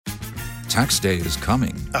Tax day is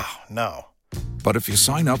coming. Oh, no. But if you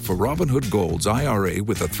sign up for Robinhood Gold's IRA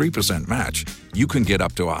with a 3% match, you can get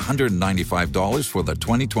up to $195 for the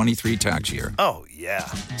 2023 tax year. Oh, yeah.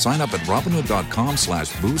 Sign up at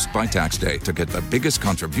Robinhood.com/boost by tax day to get the biggest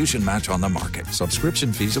contribution match on the market.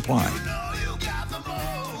 Subscription fees apply.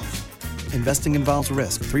 Investing involves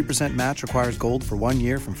risk. 3% match requires gold for 1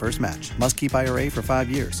 year from first match. Must keep IRA for 5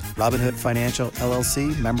 years. Robinhood Financial,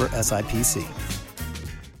 LLC, member SIPC.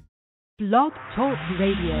 Blog Talk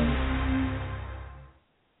Radio.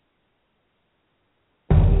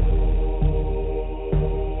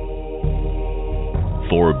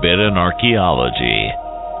 Forbidden archaeology,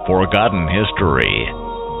 forgotten history,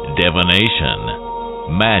 divination,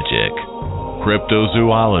 magic,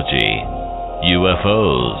 cryptozoology,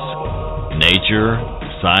 UFOs, nature,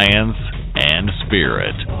 science, and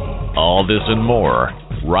spirit. All this and more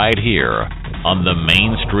right here on the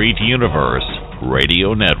Main Street Universe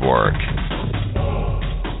Radio Network.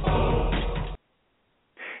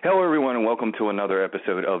 Hello, everyone, and welcome to another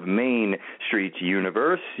episode of Main Street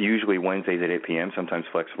Universe, usually Wednesdays at 8 p.m., sometimes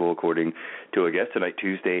flexible according to a guest. Tonight,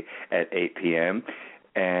 Tuesday at 8 p.m.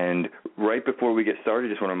 And right before we get started,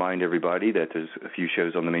 just want to remind everybody that there's a few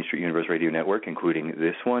shows on the Main Street Universe Radio Network, including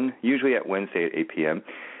this one, usually at Wednesday at 8 p.m.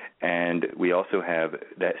 And we also have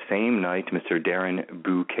that same night, Mr. Darren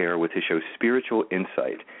Bouquer with his show Spiritual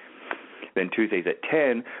Insight. Then Tuesdays at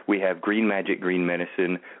 10, we have Green Magic, Green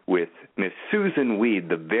Medicine with Miss Susan Weed,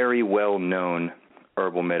 the very well-known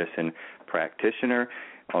herbal medicine practitioner.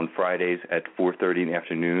 On Fridays at 4:30 in the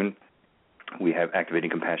afternoon, we have Activating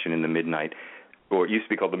Compassion in the Midnight, or it used to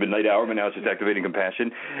be called the Midnight Hour, but now it's just Activating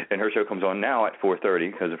Compassion. And her show comes on now at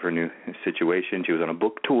 4:30 because of her new situation. She was on a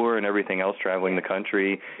book tour and everything else, traveling the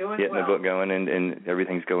country, getting the book going, and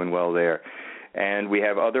everything's going well there. And we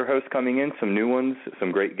have other hosts coming in, some new ones,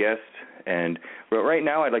 some great guests. And but right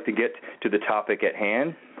now I'd like to get to the topic at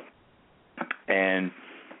hand, and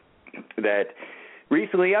that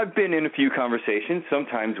recently I've been in a few conversations,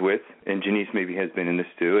 sometimes with, and Janice maybe has been in this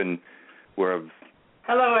too, and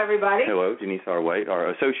Hello, everybody. Hello, Janice R. White, our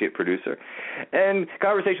associate producer, and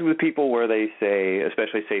conversations with people where they say,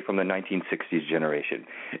 especially say from the 1960s generation,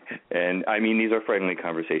 and I mean these are friendly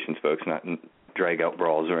conversations, folks, not drag-out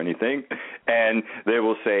brawls or anything, and they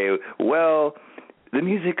will say, well, the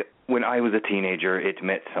music when I was a teenager, it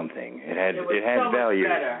meant something. It had so value.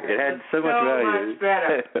 It had so much value. Much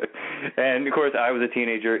better. And of course, I was a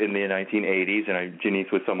teenager in the 1980s, and Janice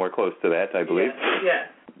was somewhere close to that, I believe. Yes.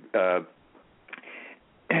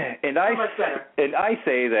 And much better. And I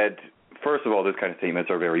say that first of all, those kind of statements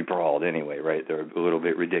are very broad anyway, right? They're a little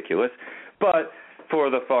bit ridiculous. But for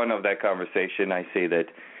the fun of that conversation, I say that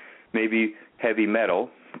maybe heavy metal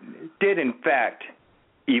did, in fact,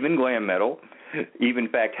 even glam metal, even in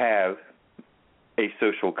fact have a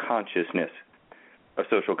social conscious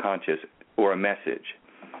or a message.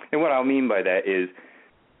 And what I'll mean by that is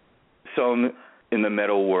some in the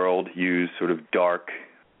metal world use sort of dark,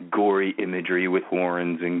 gory imagery with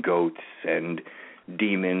horns and goats and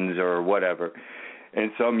demons or whatever.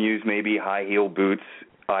 And some use maybe high heel boots,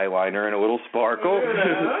 eyeliner, and a little sparkle.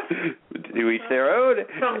 To each their own.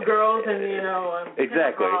 Some girls and,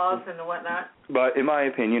 exactly. and whatnot. But in my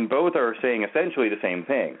opinion, both are saying essentially the same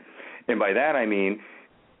thing. And by that I mean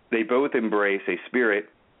they both embrace a spirit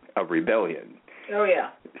of rebellion. Oh,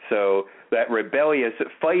 yeah. So that rebellious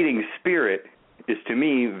fighting spirit is, to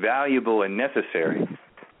me, valuable and necessary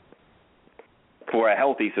for a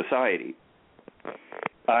healthy society.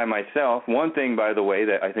 I myself, one thing, by the way,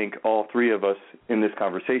 that I think all three of us in this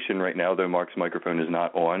conversation right now, though Mark's microphone is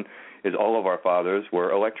not on, is all of our fathers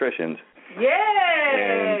were electricians. Yay!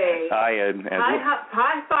 And I am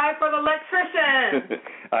high five for the electrician.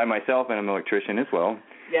 I myself am an electrician as well.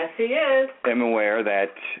 Yes, he is. I'm aware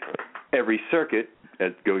that every circuit,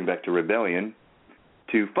 going back to rebellion,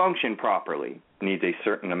 to function properly needs a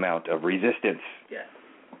certain amount of resistance. Yes.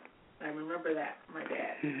 I remember that from my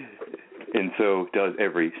dad. And so does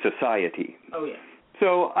every society. Oh, yeah.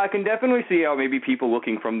 So I can definitely see how maybe people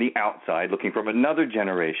looking from the outside, looking from another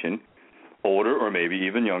generation, older or maybe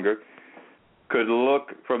even younger, could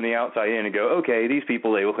look from the outside in and go, okay, these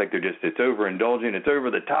people, they look like it's overindulgent, it's over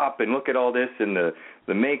the top, and look at all this and the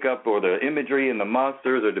makeup or the imagery and the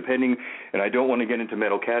monsters or depending, and I don't want to get into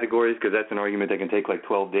metal categories because that's an argument that can take like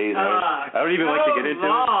 12 days. I don't even like to get into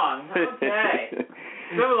long. Okay.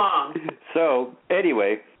 So long. So,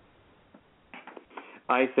 anyway,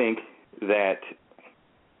 I think that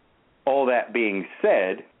all that being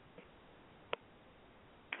said,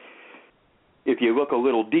 if you look a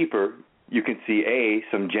little deeper, you can see, A,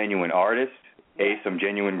 some genuine artists, some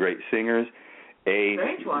genuine great singers,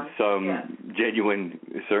 some genuine,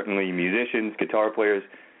 certainly musicians, guitar players,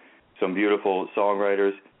 some beautiful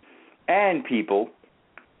songwriters, and people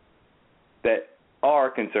that are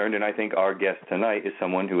concerned, and I think our guest tonight is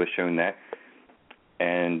someone who has shown that,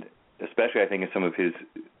 and especially I think in some of his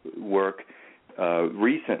work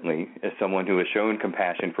recently as someone who has shown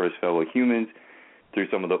compassion for his fellow humans through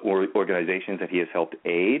some of the organizations that he has helped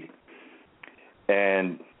aid,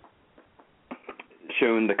 and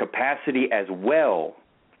shown the capacity as well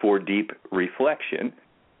for deep reflection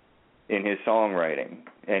in his songwriting.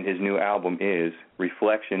 And his new album is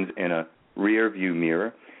Reflections in a Rearview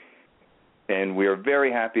Mirror. And we are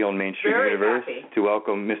very happy on Main Street Universe to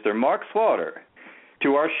welcome Mr. Mark Slaughter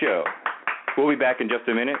to our show. We'll be back in just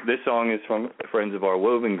a minute. This song is from Friends of Our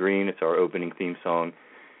Woven Green. It's our opening theme song.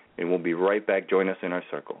 And we'll be right back. Join us in our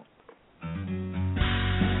circle.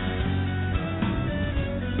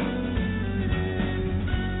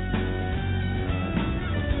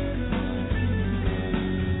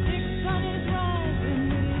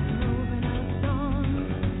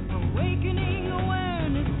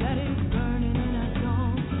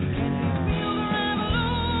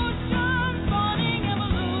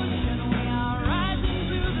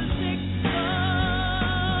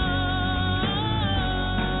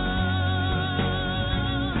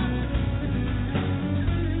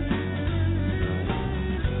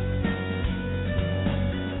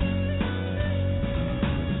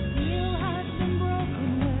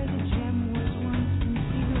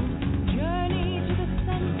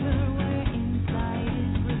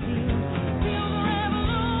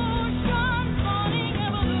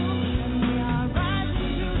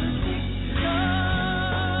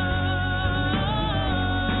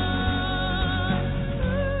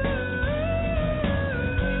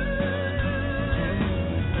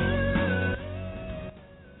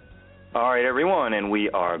 All right, everyone, and we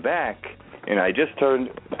are back. And I just turned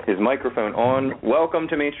his microphone on. Welcome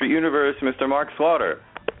to Main Street Universe, Mr. Mark Slaughter.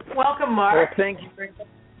 Welcome, Mark. Well, thank you very much.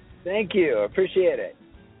 Thank you. Appreciate it.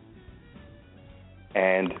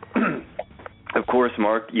 And, of course,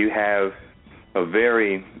 Mark, you have a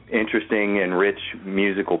very interesting and rich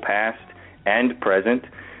musical past and present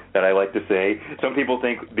that I like to say. Some people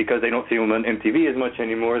think because they don't see them on MTV as much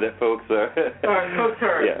anymore that folks are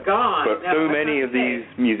gone. But so many of these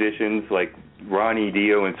musicians, like Ronnie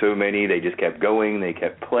Dio and so many, they just kept going, they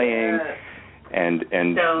kept playing, and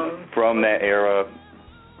from that era,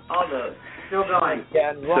 all those still going. Yeah,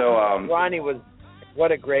 and Ronnie was,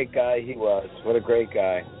 what a great guy he was. What a great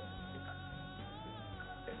guy.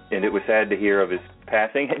 And it was sad to hear of his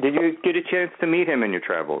passing. Did you get a chance to meet him in your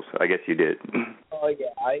travels? I guess you did. Oh yeah,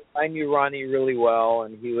 I knew Ronnie really well,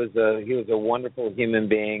 and he was a wonderful human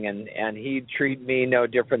being, and he'd treat me no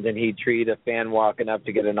different than he'd treat a fan walking up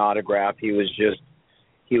to get an autograph. He was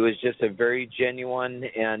just a very genuine,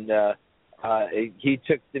 and he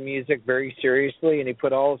took the music very seriously, and he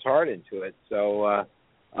put all his heart into it. So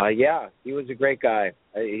yeah, he was a great guy.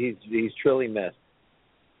 He's truly missed.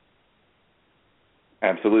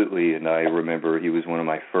 Absolutely, and I remember he was one of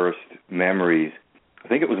my first memories. I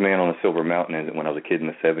think it was Man on a Silver Mountain when I was a kid in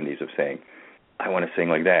the 70s of saying, I want to sing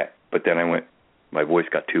like that. But then my voice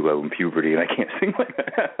got too low in puberty and I can't sing like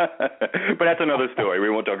that. But that's another story. We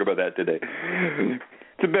won't talk about that today.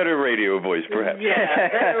 It's a better radio voice, perhaps. Yeah,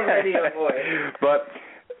 better radio voice. But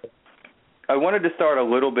I wanted to start a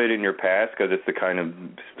little bit in your past because it's the kind of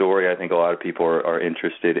story I think a lot of people are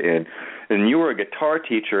interested in. And you were a guitar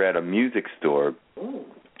teacher at a music store. Ooh.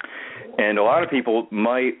 And a lot of people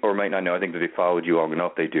might or might not know, I think that they followed you long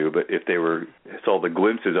enough, they do, but if they saw the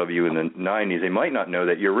glimpses of you in the 90s, they might not know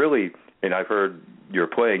that you're really, and I've heard you're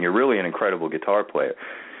playing, you're really an incredible guitar player.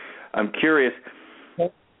 I'm curious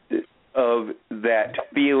of that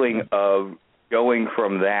feeling of going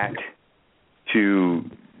from that to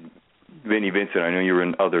Vinnie Vincent. I know you were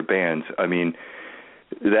in other bands. I mean,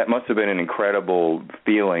 that must have been an incredible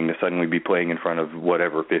feeling to suddenly be playing in front of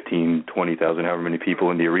whatever, 15, 20,000, however many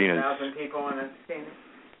people in the arena. 1,000 people in a scene.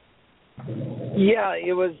 Yeah,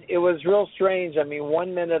 it was real strange. I mean,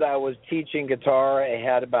 one minute I was teaching guitar.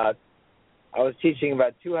 I was teaching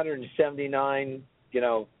about 279,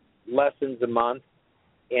 lessons a month,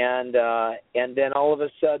 and then all of a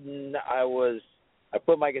sudden I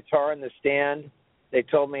put my guitar in the stand. They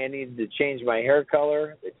told me I needed to change my hair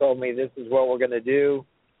color. They told me this is what we're going to do.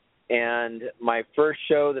 And my first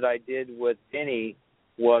show that I did with Vinnie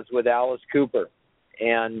was with Alice Cooper.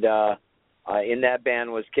 And in that band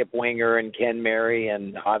was Kip Winger and Ken Mary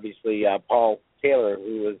and obviously Paul Taylor,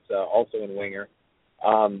 who was also in Winger,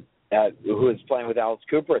 who was playing with Alice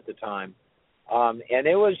Cooper at the time. And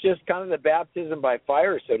it was just kind of the baptism by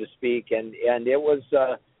fire, so to speak. And it was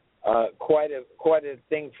quite a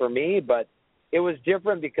thing for me, but it was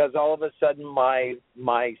different because all of a sudden my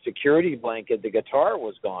security blanket, the guitar,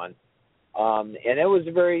 was gone. And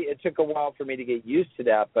it took a while for me to get used to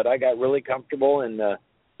that, but I got really comfortable in the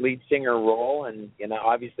lead singer role, and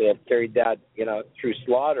obviously I've carried that through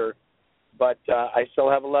Slaughter, but I still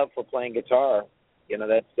have a love for playing guitar.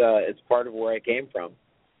 That's it's part of where I came from.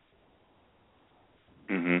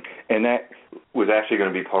 Mm-hmm. And that was actually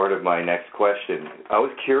going to be part of my next question. I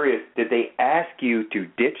was curious, did they ask you to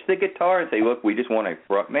ditch the guitar and say, look, we just want a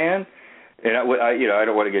front man? And I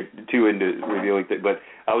don't want to get too into revealing things, but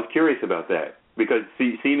I was curious about that because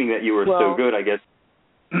seeming that you were so good, I guess.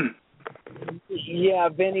 Yeah,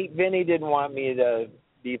 Vinny didn't want me to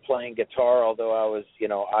be playing guitar, although I was,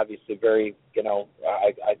 obviously very,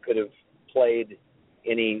 I could have played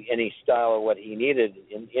any style or what he needed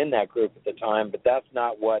in that group at the time, but that's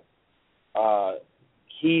not what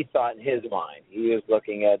he thought in his mind. He was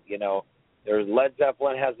looking at, there's Led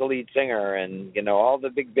Zeppelin has the lead singer, and all the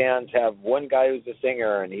big bands have one guy who's a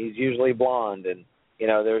singer, and he's usually blonde, and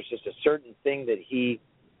there's just a certain thing that he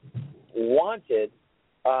wanted,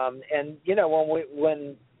 and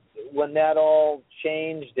when that all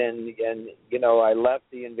changed, and I left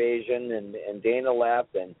the Invasion, and Dana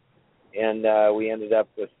left, and we ended up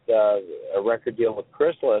with a record deal with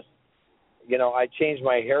Chrysalis. I changed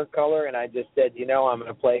my hair color, and I just said, I'm going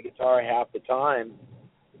to play guitar half the time,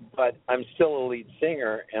 but I'm still a lead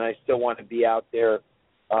singer, and I still want to be out there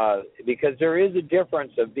because there is a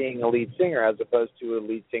difference of being a lead singer as opposed to a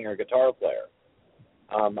lead singer guitar player.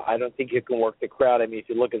 I don't think you can work the crowd. I mean, if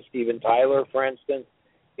you look at Steven Tyler, for instance,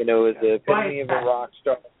 is the epitome of a rock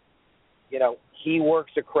star. He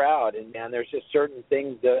works a crowd, and there's just certain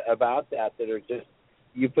things about that are just,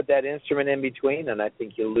 you put that instrument in between, and I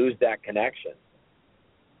think you lose that connection.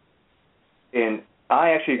 And I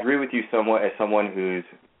actually agree with you somewhat as someone who's,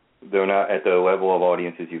 though not at the level of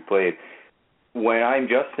audiences you've played. When I'm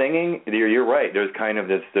just singing, you're right. There's kind of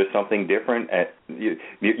this. There's something different.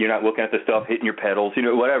 You're not looking at the stuff, hitting your pedals,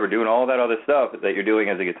 whatever, doing all that other stuff that you're doing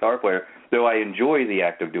as a guitar player. Though I enjoy the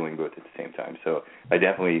act of doing both at the same time. So I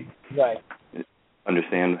definitely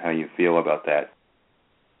understand how you feel about that.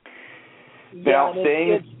 Yeah,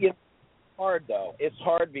 it's hard though. It's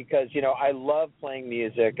hard because I love playing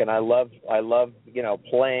music and I love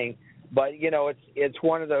playing, but it's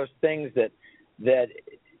one of those things that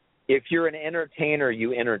if you're an entertainer,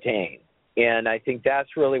 you entertain, and I think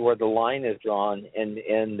that's really where the line is drawn,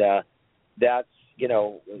 and that's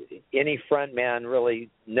any front man really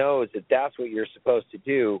knows that that's what you're supposed to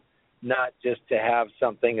do, not just to have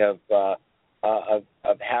something of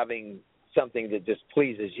having something that just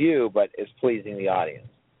pleases you, but is pleasing the audience.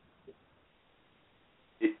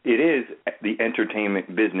 It is the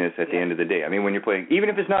entertainment business at the end of the day. I mean, when you're playing, even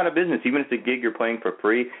if it's not a business, even if it's a gig you're playing for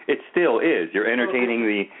free, it still is. You're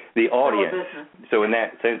entertaining the audience. So in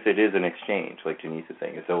that sense, it is an exchange, like Janice is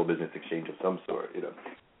saying. It's a whole business exchange of some sort,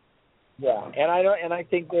 Yeah, and I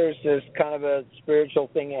think there's this kind of a spiritual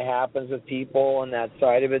thing that happens with people and that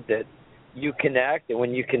side of it that you connect, and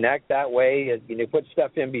when you connect that way, you put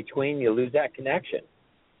stuff in between, you lose that connection.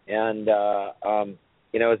 And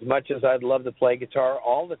as much as I'd love to play guitar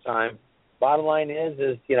all the time, bottom line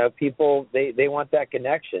is people they want that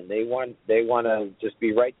connection. They want to just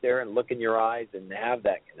be right there and look in your eyes and have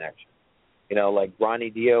that connection. Like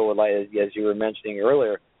Ronnie Dio, as you were mentioning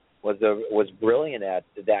earlier, was brilliant at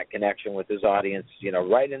that connection with his audience.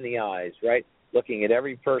 Right in the eyes, right, looking at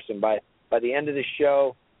every person. By the end of the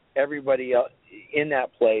show, everybody in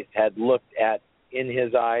that place had looked in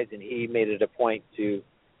his eyes, and he made it a point to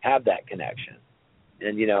have that connection.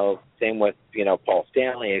 And same with Paul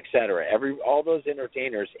Stanley, et cetera. All those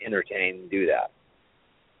entertainers entertain and do that.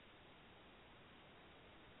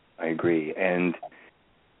 I agree, and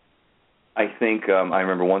I think I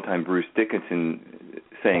remember one time Bruce Dickinson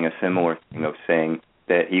saying a similar thing, saying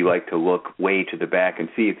that he liked to look way to the back and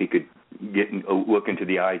see if he could get a look into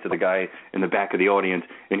the eyes of the guy in the back of the audience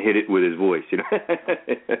and hit it with his voice,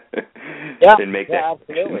 Yeah, and make that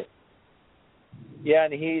absolutely. Yeah,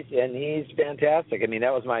 and he's fantastic. I mean,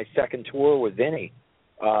 that was my second tour with Vinny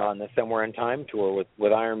on the Somewhere in Time tour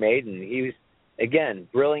with Iron Maiden. He was, again,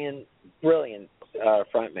 brilliant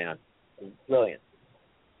front man. Brilliant.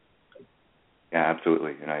 Yeah,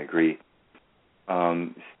 absolutely, and I agree.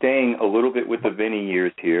 Staying a little bit with the Vinny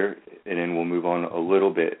years here, and then we'll move on a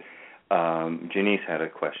little bit. Janice had a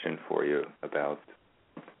question for you about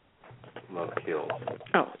Love Kills.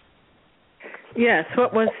 Oh. Yes,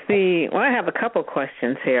 what was I have a couple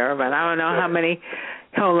questions here, but I don't know how many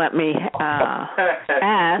he'll let me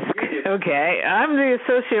ask. Okay, I'm the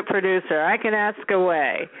associate producer. I can ask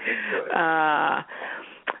away.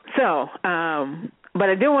 So, but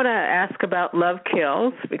I do want to ask about Love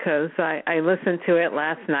Kills because I listened to it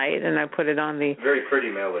last night and I put it on the very pretty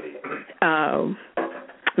melody.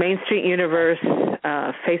 Main Street Universe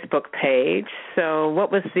Facebook page. So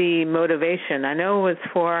what was the motivation? I know it was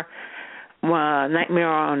for Nightmare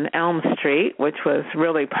on Elm Street, which was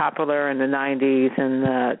really popular in the 90s and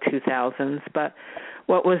the 2000s, but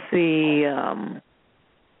what was the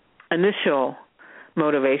initial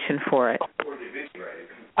motivation for it?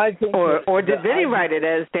 I think or did Vinny write it,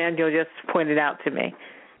 as Daniel just pointed out to me?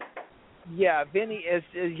 Yeah, Vinny is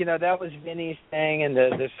that was Vinny's thing, and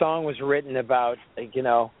the song was written about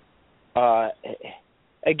again,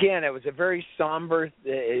 it was a very somber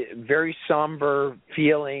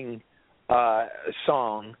feeling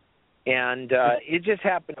song, and it just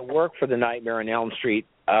happened to work for the Nightmare on Elm Street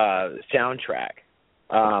soundtrack.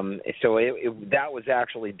 So that was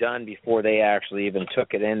actually done before they actually even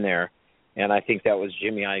took it in there, and I think that was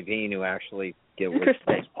Jimmy Iovine who actually was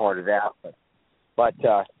part of that. But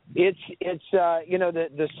it's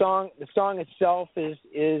the song itself is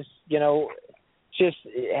just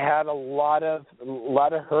had a lot of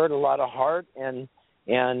hurt, a lot of heart, and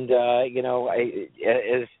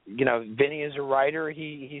Vinny is a writer.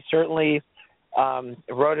 He certainly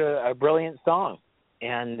wrote a brilliant song,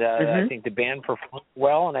 and I think the band performed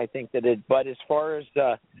well, and I think that it. But as far as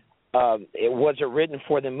was it written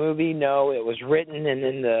for the movie? No, it was written, and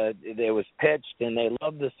then it was pitched, and they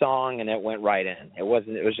loved the song, and it went right in. It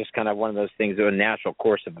wasn't. It was just kind of one of those things of a natural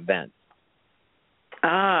course of events.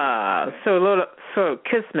 So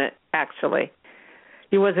kismet, actually.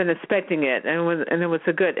 He wasn't expecting it, and it was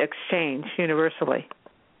a good exchange universally.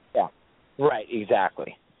 Yeah, right,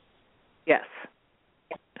 exactly. Yes.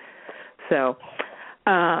 So,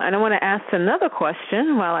 and I want to ask another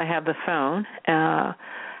question while I have the phone.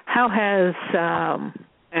 How has,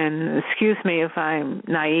 and excuse me if I'm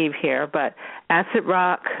naive here, but acid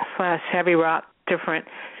rock / heavy rock different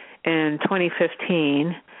in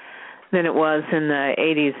 2015 than it was in the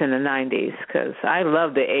 80s and the 90s? Because I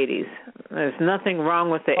love the 80s. There's nothing wrong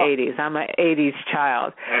with the 80s. I'm an 80s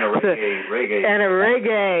child. And a reggae. And a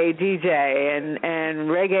reggae DJ. And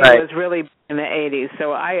reggae was really in the 80s.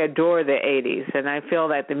 So I adore the 80s. And I feel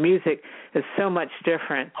that the music is so much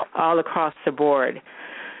different all across the board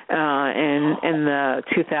in the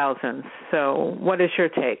 2000s. So what is your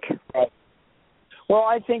take? Well,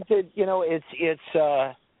 I think that, it's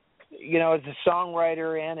as a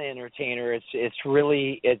songwriter and an entertainer, it's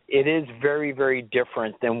really it is very, very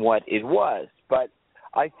different than what it was. But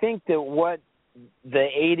I think that what the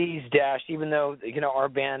 80s even though our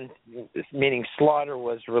band, meaning Slaughter,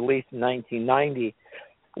 was released in 1990,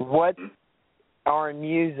 what our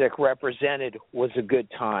music represented was a good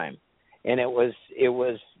time, and it was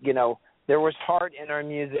there was heart in our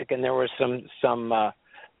music, and there was some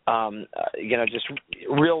just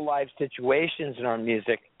real life situations in our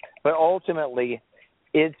music. But ultimately,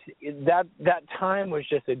 it's that time was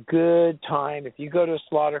just a good time. If you go to a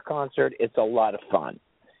Slaughter concert, it's a lot of fun.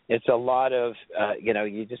 It's a lot of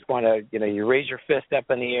you just want to you raise your fist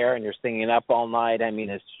up in the air and you're singing up all night. I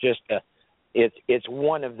mean, it's just it's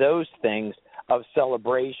one of those things of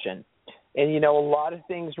celebration. And a lot of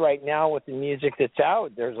things right now with the music that's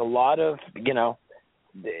out, there's a lot of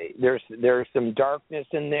there's some darkness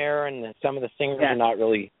in there, and some of the singers are not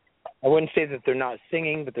really. I wouldn't say that they're not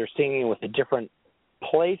singing, but they're singing with a different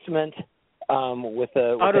placement, with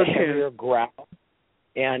a heavier growl,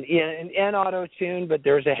 and auto-tune. But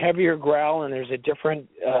there's a heavier growl, and there's a different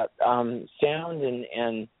sound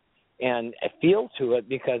and a feel to it,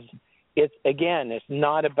 because it's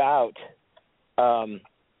not about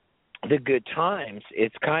the good times.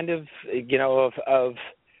 It's kind of of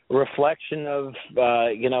reflection of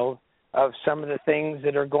of some of the things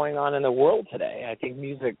that are going on in the world today. I think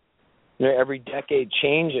music. Every decade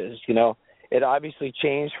changes. It obviously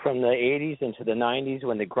changed from the 80s into the 90s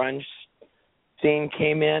when the grunge scene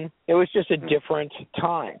came in. It was just a different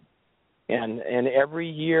time. And every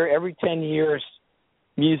year, every 10 years,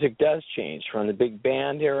 music does change, from the big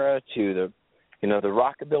band era to the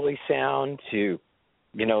rockabilly sound to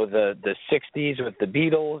the 60s with the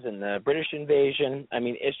Beatles and the British invasion. I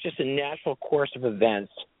mean, it's just a natural course of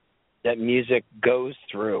events that music goes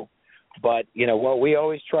through. But what we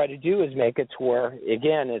always try to do is make it to where,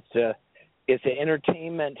 again, it's an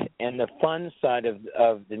entertainment and the fun side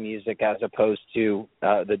of the music, as opposed to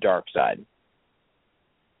the dark side.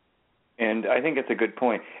 And I think it's a good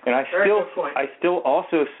point. And I still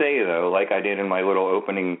also say, though, like I did in my little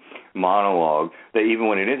opening monologue, that even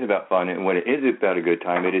when it is about fun and when it is about a good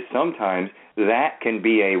time, it is sometimes that can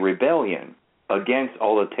be a rebellion against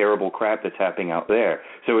all the terrible crap that's happening out there.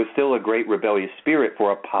 So it's still a great rebellious spirit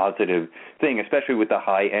for a positive thing, especially with the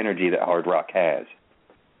high energy that hard rock has.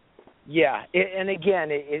 Yeah, and again,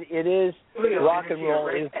 it is rock and roll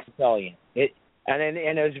is rebellion. And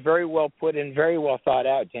it was very well put and very well thought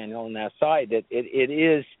out, Daniel, on that side. That it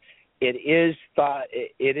is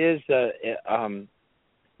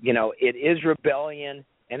rebellion,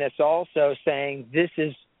 and it's also saying this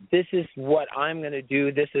is what I'm going to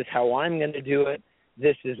do. This is how I'm going to do it.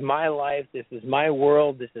 This is my life. This is my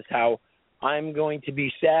world. This is how I'm going to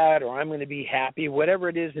be sad or I'm going to be happy. Whatever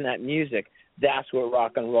it is in that music, that's what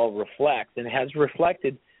rock and roll reflects, and has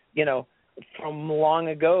reflected, from long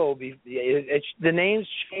ago. The names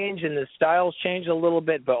change and the styles change a little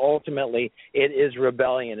bit, but ultimately it is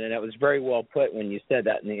rebellion, and it was very well put when you said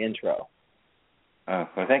that in the intro. Oh,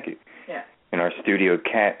 well, thank you. Yeah. And our studio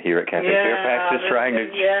cat here at Cafe Fairfax is trying to.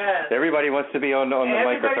 Yes. Everybody wants to be on the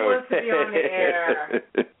microphone. Everybody wants to be on the air.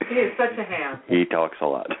 He is such a ham. He talks a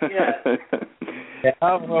lot. Yes.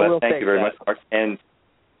 But thank you very much, Mark. And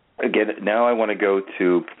again, now I want to go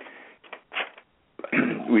to.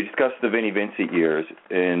 We discussed the Vinnie Vincent years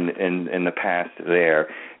in the past there.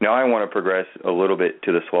 Now I want to progress a little bit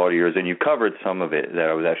to the Slaughter years, and you covered some of it that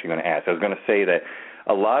I was actually going to ask. I was going to say that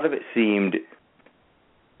a lot of it seemed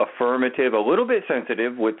affirmative, a little bit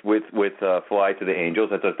sensitive with "Fly to the Angels."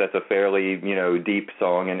 That's a fairly deep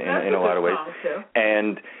song in a lot of ways.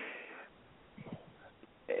 And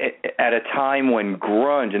at a time when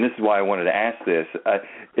grunge, and this is why I wanted to ask this,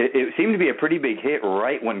 it seemed to be a pretty big hit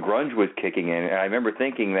right when grunge was kicking in. And I remember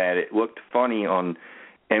thinking that it looked funny on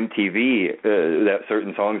MTV that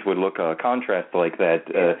certain songs would look contrast like that,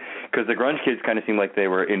 because the grunge kids kind of seemed like they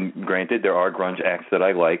were in. Granted, there are grunge acts that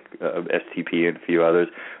I like, STP and a few others,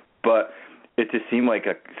 but it just seemed like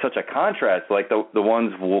such a contrast, like the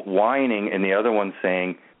ones whining and the other ones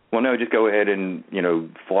saying, well, no, just go ahead and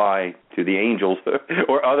fly to the angels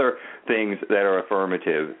or other things that are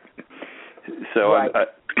affirmative. So right.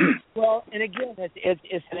 Well, and again,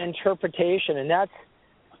 it's an interpretation, and that's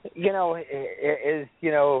as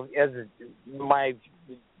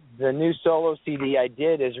the new solo CD I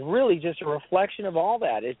did is really just a reflection of all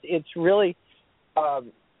that. It's really,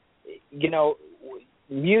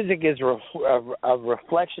 music is a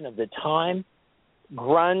reflection of the time.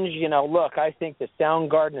 Grunge, look, I think the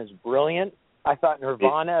Soundgarden is brilliant. I thought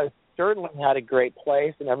Nirvana certainly had a great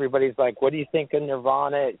place, and everybody's like, what do you think of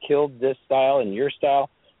Nirvana? It killed this style and your style.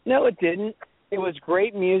 No, it didn't. It was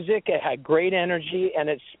great music. It had great energy, and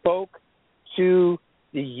it spoke to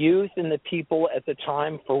the youth and the people at the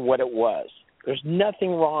time for what it was. There's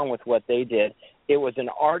nothing wrong with what they did. It was an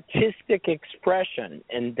artistic expression,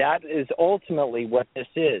 and that is ultimately what this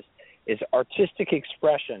is artistic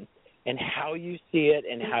expression, and how you see it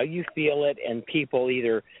and how you feel it, and people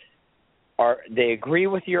either they agree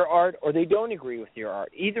with your art or they don't agree with your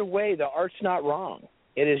art. Either way, the art's not wrong.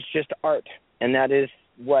 It is just art, and that is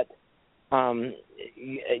what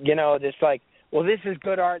it's like, well, this is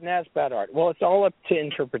good art and that's bad art. Well, it's all up to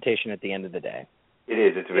interpretation at the end of the day. It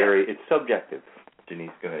is. It's subjective. Denise,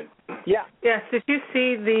 go ahead. Yeah. Yes. Did you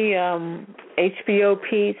see the HBO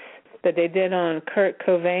piece that they did on Kurt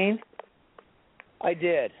Cobain? I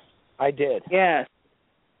did. Yes.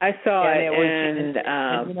 I saw it,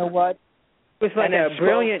 and you know what? It was like a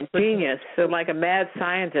brilliant genius, so like a mad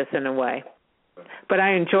scientist in a way. But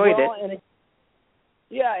I enjoyed it.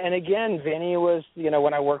 And again, Vinny was,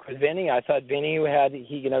 when I worked with Vinny, I thought Vinny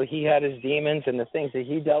he had his demons and the things that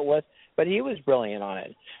he dealt with, but he was brilliant on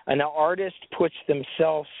it. And the artist puts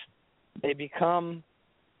themselves, they become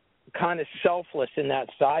kind of selfless in that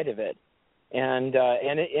side of it. And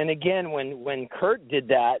again, when Kurt did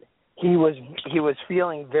that, he was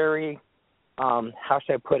feeling very, how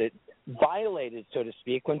should I put it, violated, so to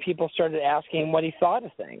speak, when people started asking him what he thought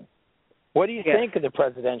of things. What do you think of the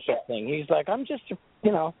presidential thing? He's like, I'm just a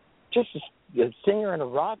singer in a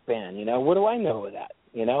rock band. What do I know of that?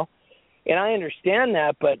 And I understand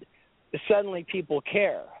that, but suddenly people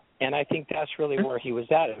care, and I think that's really where he was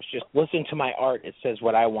at. It was just, listen to my art. It says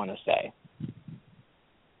what I want to say.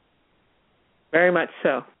 Very much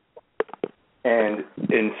so. And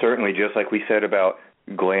certainly, just like we said about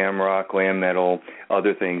glam rock, glam metal,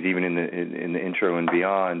 other things, even in the intro and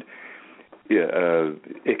beyond,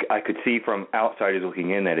 I could see from outsiders looking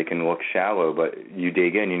in that it can look shallow, but you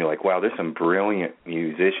dig in, you're like, wow, there's some brilliant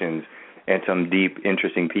musicians and some deep,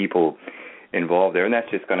 interesting people involved there, and that's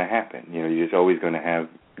just going to happen. You're just always going to have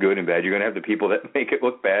good and bad. You're going to have the people that make it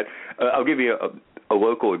look bad. I'll give you a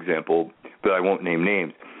local example, but I won't name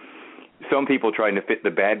names. Some people trying to fit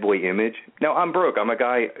the bad boy image. Now, I'm broke. I'm a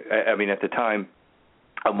guy, at the time,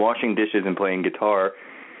 I'm washing dishes and playing guitar,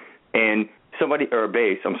 and somebody or a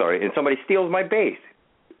bass. I'm sorry, and somebody steals my bass.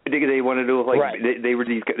 They wanted to look like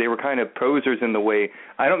they were kind of posers in the way.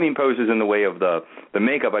 I don't mean posers in the way of the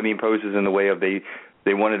makeup. I mean posers in the way of they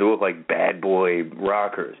wanted to look like bad boy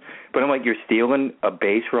rockers. But I'm like, you're stealing a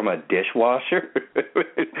bass from a dishwasher?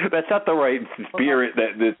 That's not the right spirit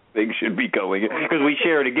that this thing should be going, because we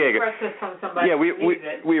shared a gig. Yeah,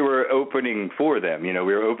 we were opening for them. You know,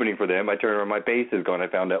 we were opening for them. I turned around, my bass is gone. I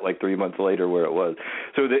found out like 3 months later where it was.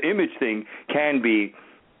 So the image thing can be.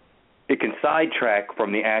 It can sidetrack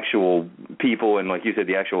from the actual people and, like you said,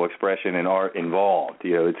 the actual expression and art involved.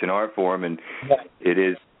 You know, it's an art form, and it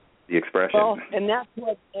is the expression. Well, and that's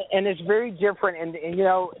what, and it's very different. And you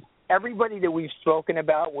know, everybody that we've spoken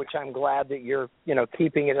about, which I'm glad that you're, you know,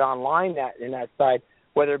 keeping it online in that side,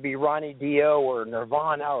 whether it be Ronnie Dio or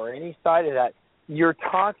Nirvana or any side of that, you're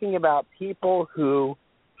talking about people who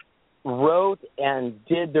wrote and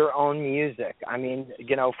did their own music. I mean,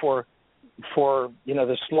 you know, for you know,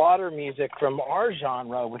 the Slaughter music from our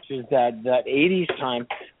genre, which is that 80s time,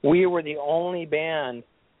 we were the only band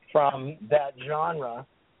from that genre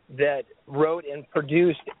that wrote and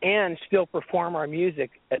produced and still perform our music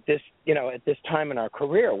at this time in our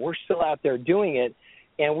career. We're still out there doing it,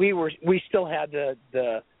 and we still had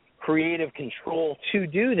the creative control to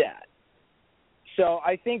do that. So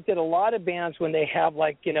I think that a lot of bands, when they have,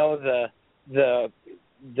 like, you know,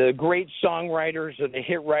 the great songwriters or the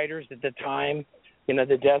hit writers at the time, you know,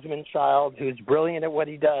 the Desmond Child, who's brilliant at what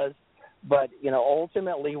he does, but, you know,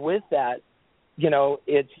 ultimately with that, you know,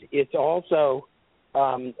 it's also,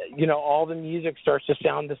 you know, all the music starts to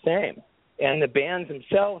sound the same, and the bands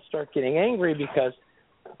themselves start getting angry because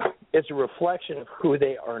it's a reflection of who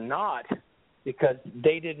they are not, because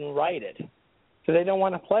they didn't write it, so they don't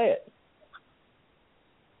want to play it.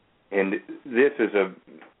 And this is a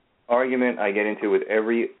argument I get into with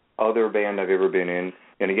every other band I've ever been in.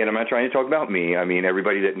 And again, I'm not trying to talk about me. I mean,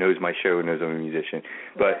 everybody that knows my show knows I'm a musician.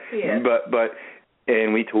 But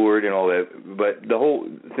and we toured and all that. But the whole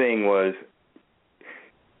thing was,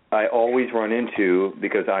 I always run into,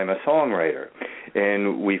 because I'm a songwriter,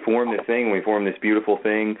 and we form this thing, we form this beautiful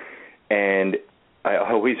thing, and I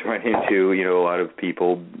always run into, you know, a lot of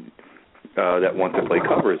people that want to play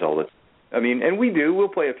covers all the time. I mean, and we'll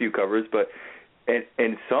play a few covers, but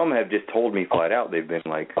and some have just told me flat out, they've been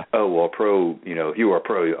like, oh, well, pro, you know, if you are a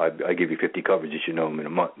pro, I give you 50 covers, you should know them in a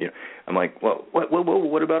month. You know, I'm like, well,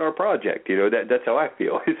 what about our project? You know, that's how I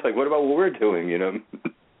feel. It's like, what about what we're doing? You know,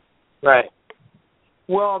 right.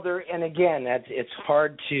 Well, and again, it's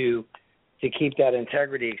hard to keep that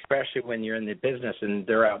integrity, especially when you're in the business and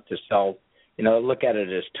they're out to sell. You know, look at it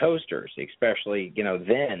as toasters, especially, you know,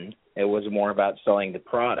 then it was more about selling the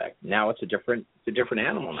product. Now it's a different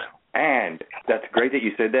animal now. And that's great that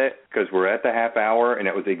you said that, because we're at the half hour, and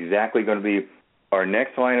it was exactly going to be our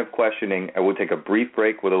next line of questioning. I will take a brief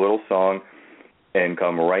break with a little song and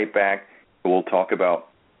come right back. We'll talk about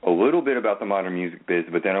a little bit about the modern music biz,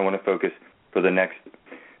 but then I want to focus for the next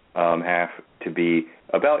half to be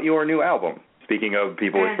about your new album. Speaking of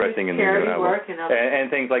people expressing in the new album and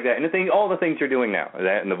things like that, and all the things you're doing now,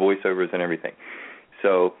 that and the voiceovers and everything.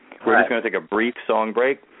 So we're just going to take a brief song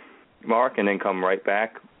break, Mark, and then come right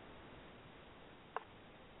back.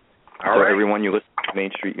 All right. Everyone, you listen to Main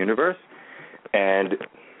Street Universe, and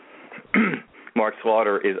Mark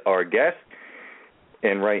Slaughter is our guest.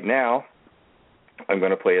 And right now, I'm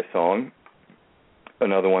going to play a song,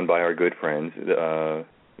 another one by our good friends,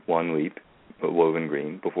 One Leap, Woven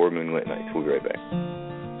Green, Before Moonlit Nights. We'll be right back.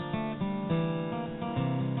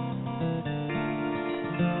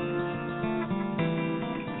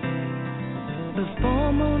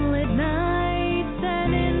 Before moonlit nights,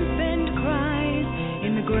 an infant cries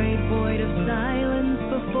in the great void of silence.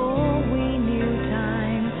 Before we knew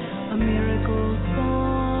time, a miracle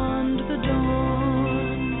spawned the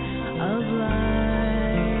dawn of life.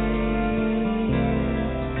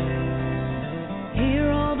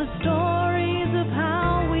 Hear all the stories of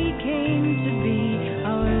how we came to be.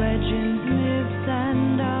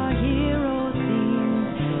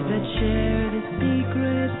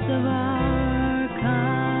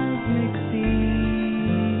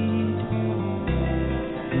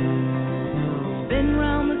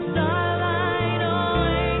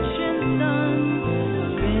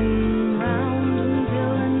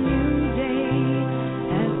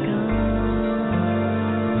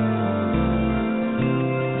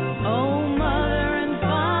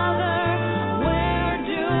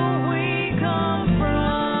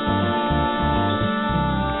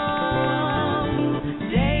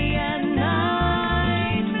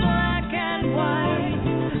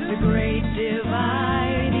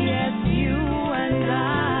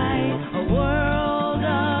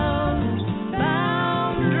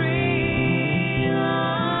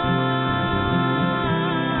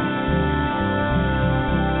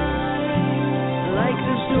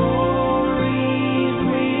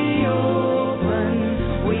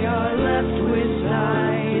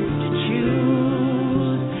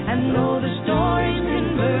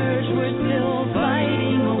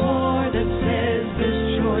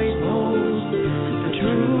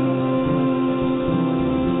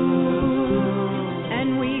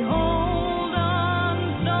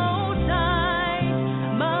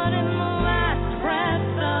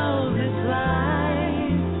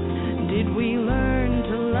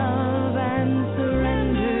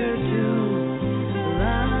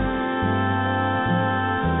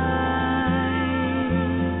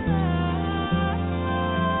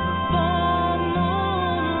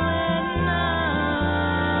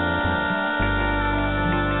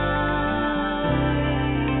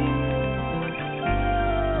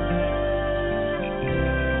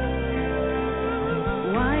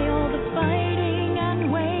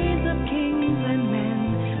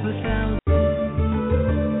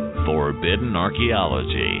 forbidden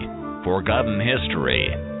archaeology, forgotten history,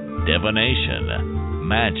 divination,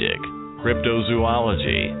 magic,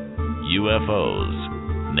 cryptozoology,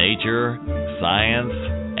 UFOs, nature, science,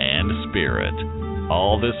 and spirit.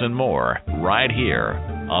 All this and more right here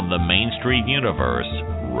on the Main Street Universe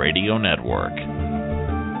Radio Network.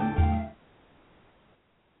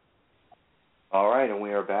 All right, and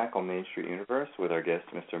we are back on Main Street Universe with our guest,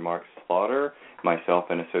 Mr. Mark Slaughter, myself,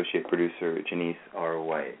 and associate producer Janice R.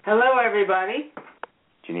 White. Hello, everybody.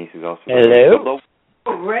 Janice is also Hello.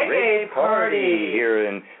 Reggae Party here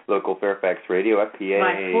in local Fairfax Radio, FPA.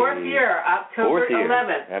 My 4th year, October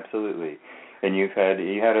 11th. Absolutely. And you had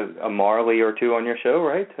a Marley or two on your show,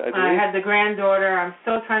 right? I had the granddaughter. I'm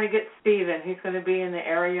still trying to get Steven. He's going to be in the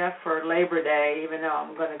area for Labor Day, even though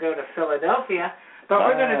I'm going to go to Philadelphia. But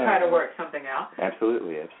we're going to try to work something out.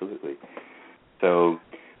 Absolutely. So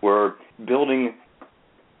we're building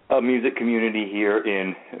a music community here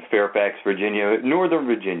in Fairfax, Virginia, Northern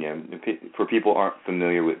Virginia. For people who aren't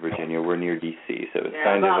familiar with Virginia, we're near D.C., so it's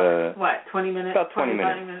kind of 20 minutes? About 20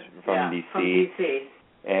 minutes from D.C. From D.C.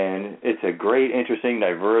 And it's a great, interesting,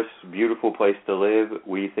 diverse, beautiful place to live.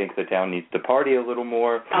 We think the town needs to party a little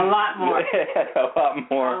more. A lot more. A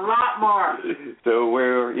lot more. So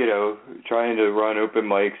we're, trying to run open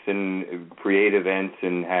mics and create events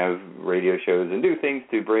and have radio shows and do things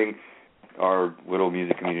to bring our little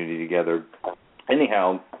music community together.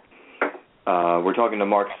 Anyhow, we're talking to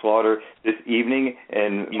Mark Slaughter this evening.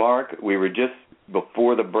 And, Mark, we were just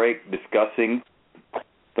before the break discussing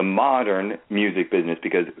the modern music business,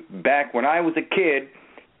 because back when I was a kid,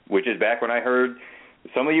 which is back when I heard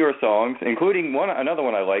some of your songs, including another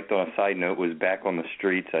one I liked on a side note was Back on the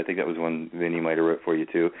Streets. I think that was one Vinny might have wrote for you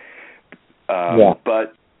too.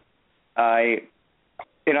 But I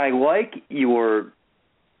like your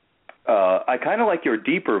I kind of like your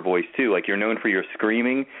deeper voice too. Like, you're known for your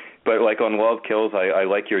screaming, but like on Love Kills, I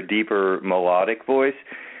like your deeper melodic voice.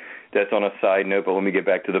 That's on a side note, but let me get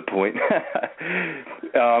back to the point.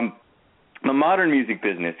 The modern music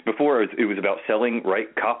business, before it was about selling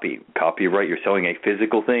copyright. You're selling a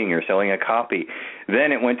physical thing. You're selling a copy.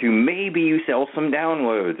 Then it went to maybe you sell some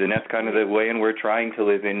downloads, and that's kind of the way we're trying to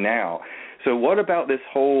live in now. So what about this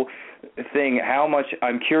whole thing?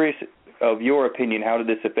 I'm curious of your opinion. How did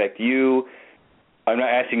this affect you? I'm not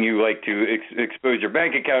asking you to expose your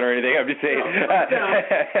bank account or anything. I'm just saying.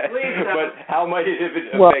 Please don't. But how much did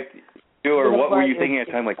it affect you, or what were you thinking at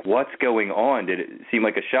the time? Like, what's going on? Did it seem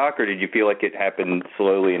like a shock, or did you feel like it happened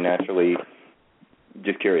slowly and naturally?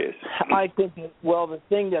 Just curious. I think the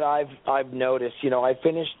thing that I've noticed, I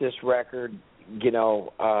finished this record,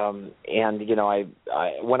 and I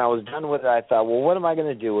when I was done with it, I thought, well, what am I going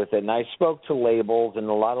to do with it? And I spoke to labels, and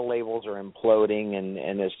a lot of labels are imploding, and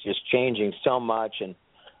it's just changing so much. And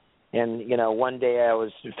one day I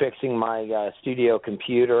was fixing my studio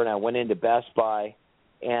computer, and I went into Best Buy,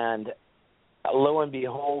 and lo and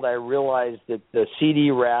behold, I realized that the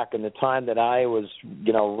CD rack and the time that I was,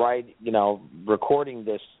 recording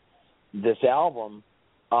this album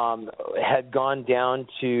had gone down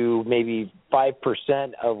to maybe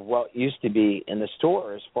 5% of what used to be in the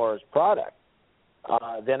store as far as product.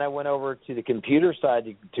 Then I went over to the computer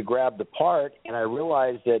side to grab the part, and I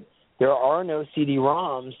realized that there are no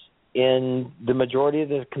CD-ROMs in the majority of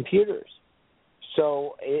the computers.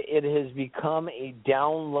 So it has become a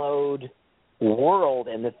download world,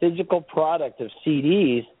 and the physical product of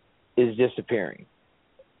CDs is disappearing.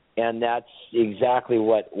 And that's exactly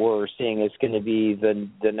what we're seeing. It's going to be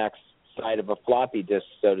the next side of a floppy disk,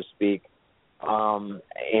 so to speak.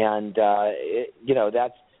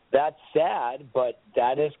 That's sad, but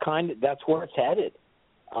that's where it's headed.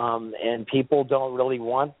 And people don't really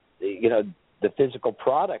want, the physical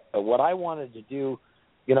product. But what I wanted to do,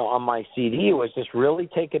 on my CD was just really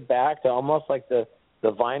take it back to almost like the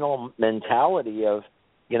vinyl mentality of,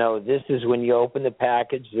 this is when you open the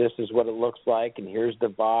package, this is what it looks like, and here's the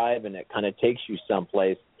vibe, and it kind of takes you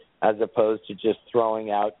someplace, as opposed to just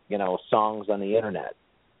throwing out, songs on the internet.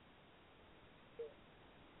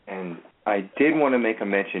 And I did want to make a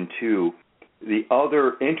mention, too, the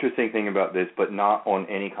other interesting thing about this, but not on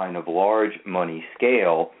any kind of large money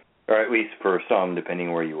scale, or at least for some,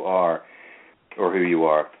 depending where you are or who you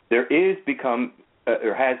are, there has become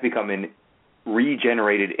an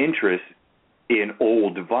regenerated interest in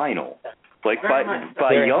old vinyl, like by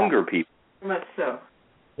younger people. Very much so.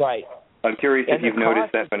 Right. I'm curious if you've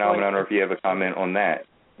noticed that phenomenon, or if you have a comment on that.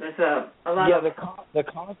 There's a lot of the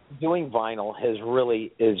cost of doing vinyl is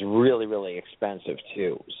really expensive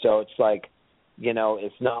too. So it's like,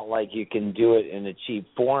 it's not like you can do it in a cheap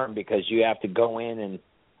form, because you have to go in and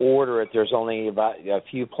order it. There's only about a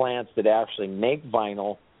few plants that actually make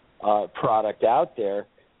vinyl, product out there.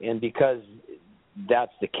 And because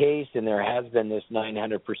that's the case, and there has been this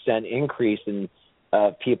 900% increase in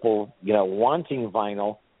people, wanting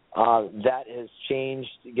vinyl, that has changed.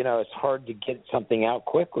 It's hard to get something out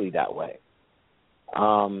quickly that way.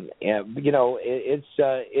 And it's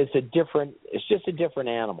just a different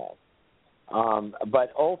animal.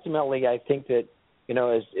 But ultimately, I think that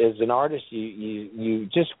as an artist, you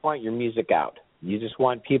just want your music out. You just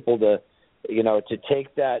want people to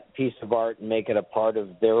take that piece of art and make it a part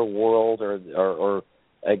of their world, or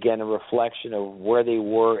again, a reflection of where they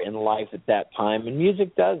were in life at that time. And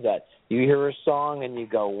music does that. You hear a song and you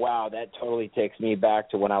go, wow, that totally takes me back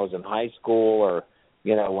to when I was in high school, or,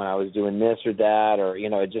 when I was doing this or that, or,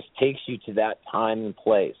 it just takes you to that time and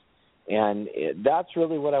place. And that's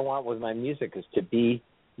really what I want with my music, is to be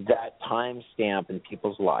that time stamp in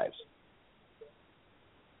people's lives.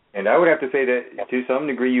 And I would have to say that to some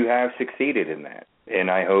degree you have succeeded in that.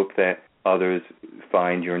 And I hope that others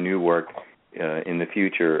find your new work in the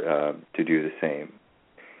future to do the same.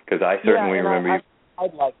 Because I certainly remember you.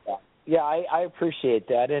 I'd like that. Yeah, I appreciate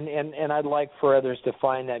that. And I'd like for others to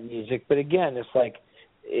find that music. But again, it's like,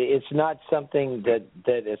 it's not something that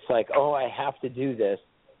it's like, oh, I have to do this.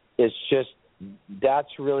 It's just, that's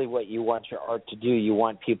really what you want your art to do. You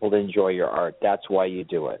want people to enjoy your art. That's why you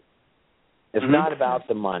do it. It's not about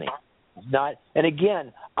the money. It's not, and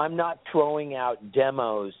again, I'm not throwing out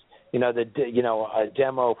demos. A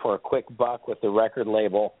demo for a quick buck with the record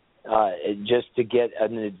label, just to get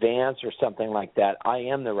an advance or something like that. I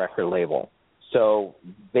am the record label. So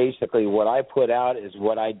basically, what I put out is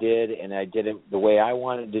what I did, and I did it the way I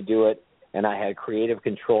wanted to do it, and I had creative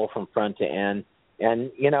control from front to end.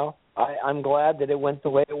 And I'm glad that it went the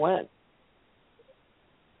way it went.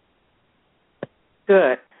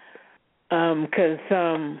 Good. Because,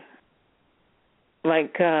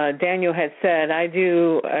 like Daniel had said, I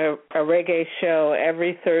do a reggae show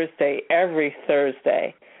every Thursday,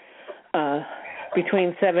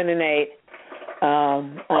 between 7 and 8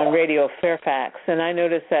 on Radio Fairfax. And I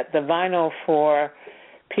noticed that the vinyl for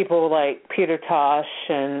people like Peter Tosh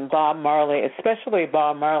and Bob Marley, especially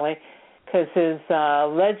Bob Marley, because his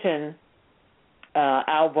Legend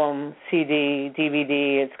album, CD,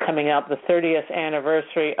 DVD, it's coming up, the 30th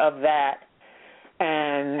anniversary of that.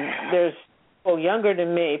 And there's people younger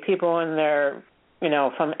than me, people in their,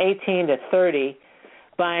 from 18 to 30,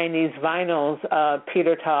 buying these vinyls of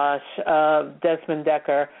Peter Tosh, of Desmond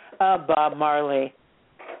Decker, of Bob Marley.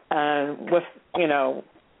 And with,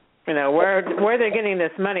 where they're getting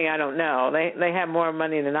this money, I don't know. They have more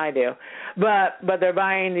money than I do. But they're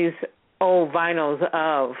buying these old vinyls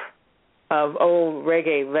of old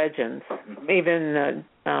reggae legends, even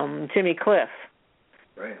Jimmy Cliff.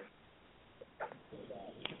 Right.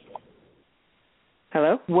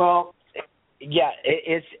 Hello? Well, yeah,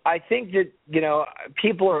 I think that,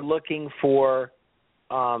 people are looking for,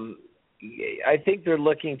 I think they're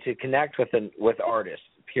looking to connect with artists,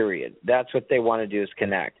 period. That's what they want to do, is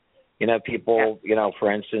connect. People,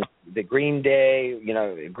 for instance, the Green Day,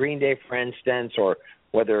 for instance, or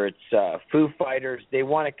whether it's Foo Fighters, they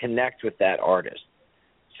want to connect with that artist.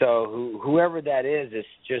 So whoever that is, it's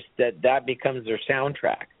just that becomes their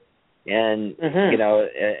soundtrack. And,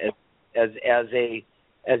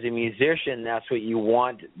 as a musician, that's what you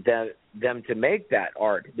want them to make that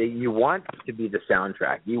art. You want to be the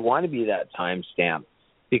soundtrack. You want to be that timestamp,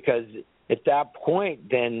 because at that point,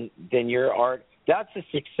 then your art, that's the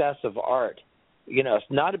success of art. It's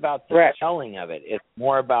not about the telling of it. It's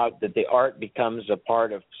more about that the art becomes a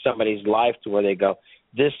part of somebody's life, to where they go,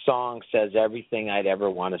 this song says everything I'd ever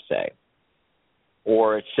want to say.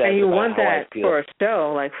 Or it says, and you want that for a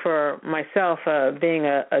show, like for myself, being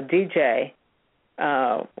a DJ.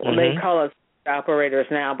 They call us operators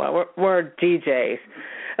now, but we're DJs.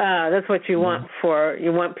 That's what you want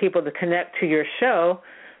you want people to connect to your show,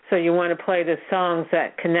 so you want to play the songs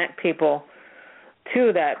that connect people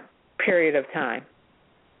to that period of time.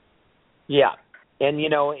 Yeah. And,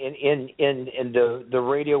 in the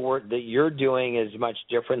radio work that you're doing is much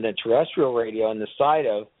different than terrestrial radio, on the side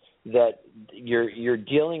of that you're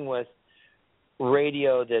dealing with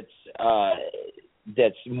radio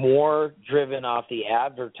that's more driven off the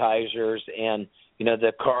advertisers and,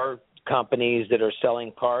 the car companies that are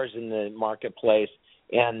selling cars in the marketplace,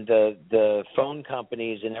 and the phone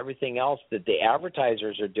companies and everything else that the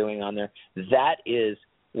advertisers are doing on there. That is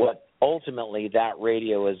what ultimately that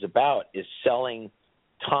radio is about, is selling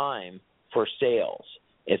time for sales.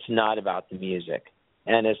 It's not about the music.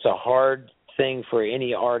 And it's a hard thing for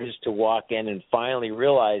any artist to walk in and finally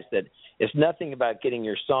realize that it's nothing about getting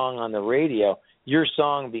your song on the radio. Your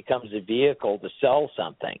song becomes a vehicle to sell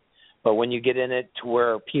something. But when you get in it to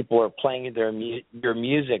where people are playing your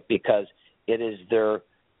music because it is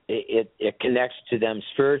it connects to them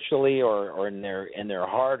spiritually or in their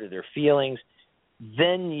heart or their feelings,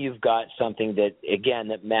 then you've got something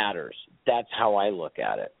that matters. That's how I look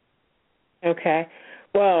at it. Okay.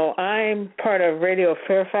 Well, I'm part of Radio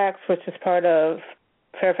Fairfax, which is part of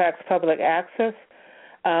Fairfax Public Access.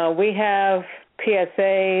 We have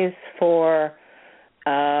PSAs for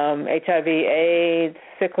HIV, AIDS,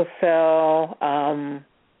 sickle cell,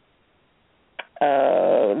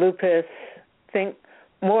 lupus,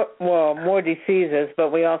 more diseases,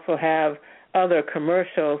 but we also have other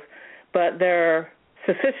commercials, but they're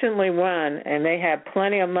sufficiently run, and they have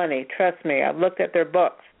plenty of money. Trust me, I've looked at their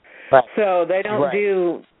books. Right. So they don't Right.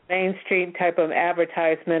 do Main Street type of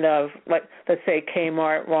advertisement of, like, let's say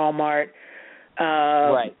Kmart, Walmart,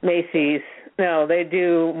 right. Macy's. No, they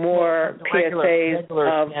do more PSAs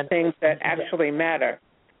of things that standard. actually matter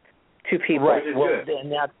to people. Right. Well,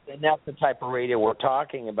 and that's the type of radio we're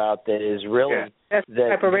talking about. That is really that's the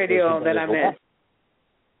type of radio that I'm in.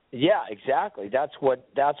 Yeah, exactly. That's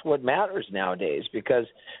what matters nowadays, because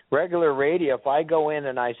regular radio, if I go in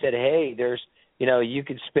and I said, hey, there's, you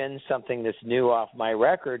could spin something that's new off my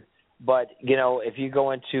record, but, if you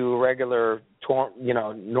go into a regular,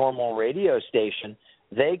 normal radio station,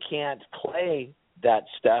 they can't play that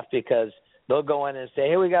stuff because they'll go in and say,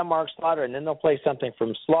 hey, we got Mark Slaughter, and then they'll play something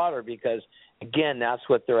from Slaughter because, again, that's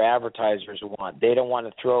what their advertisers want. They don't want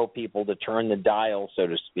to throw people to turn the dial, so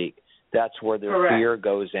to speak. That's where their Correct. fear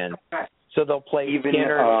goes in. Correct. So they'll play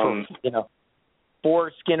Skinner,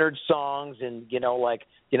 4 Skinner songs and,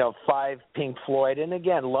 5 Pink Floyd. And,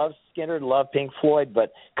 again, love Skinner, love Pink Floyd,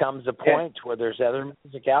 but comes a point where there's other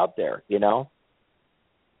music out there,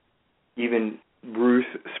 Even Bruce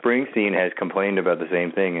Springsteen has complained about the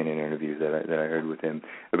same thing in interviews that I heard with him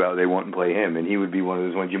about they won't play him, and he would be one of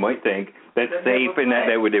those ones you might think that's safe and that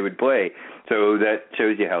they would play. So that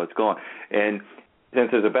shows you how it's gone. And since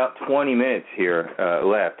there's about 20 minutes here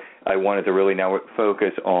left, I wanted to really now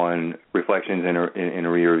focus on Reflections in a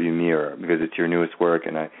Rearview Mirror, because it's your newest work,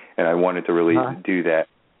 and I wanted to really do that.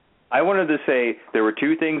 I wanted to say there were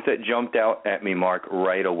 2 things that jumped out at me, Mark,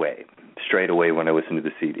 straight away when I listened to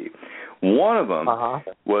the CD. One of them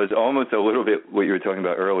was almost a little bit what you were talking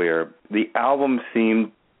about earlier. The album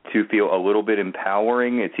seemed to feel a little bit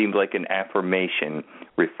empowering. It seemed like an affirmation,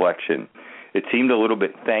 reflection. It seemed a little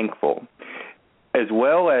bit thankful. As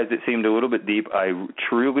well as it seemed a little bit deep, I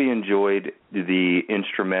truly enjoyed the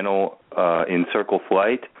instrumental in Circle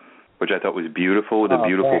Flight, which I thought was beautiful, with a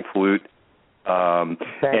beautiful flute.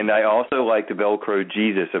 And I also liked Velcro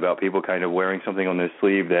Jesus, about people kind of wearing something on their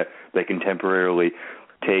sleeve that they can temporarily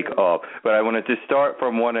take off. But I wanted to start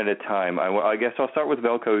from one at a time. I guess I'll start with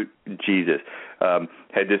Velcro Jesus.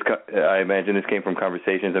 I imagine this came from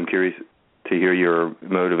conversations. I'm curious to hear your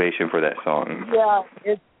motivation for that song. Yeah,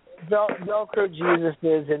 it's Velcro Jesus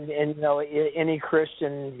is, and any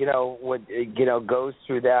Christian would goes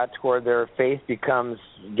through that, where their faith becomes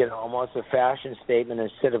almost a fashion statement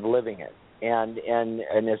instead of living it, and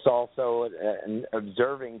it's also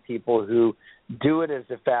observing people who do it as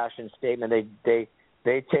a fashion statement.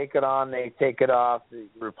 They take it on, they take it off,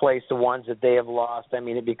 replace the ones that they have lost. I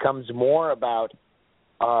mean, it becomes more about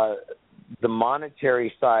the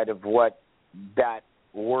monetary side of what that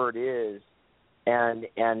word is. And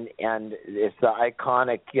it's the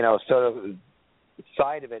iconic, sort of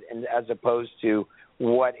side of it, and as opposed to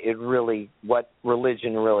what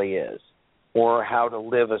religion really is, or how to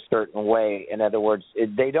live a certain way. In other words,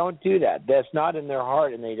 they don't do that. That's not in their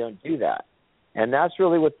heart, and they don't do that. And that's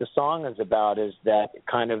really what the song is about, is that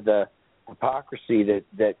kind of the hypocrisy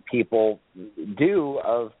that people do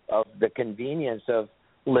of the convenience of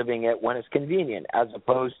living it when it's convenient, as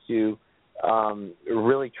opposed to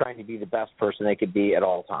really trying to be the best person they could be at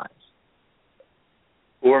all times.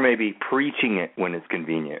 Or maybe preaching it when it's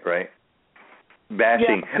convenient, right?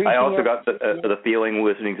 Bashing. Yeah, I also got the feeling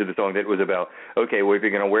listening to the song that it was about, okay, well, if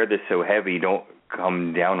you're going to wear this so heavy, don't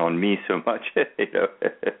come down on me so much.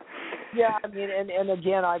 Yeah, I mean, and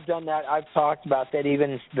again, I've done that. I've talked about that.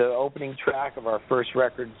 Even the opening track of our first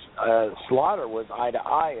record, Slaughter, was Eye to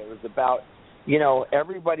Eye. It was about,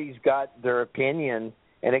 everybody's got their opinion,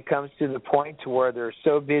 and it comes to the point to where they're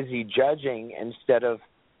so busy judging instead of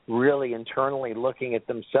really internally looking at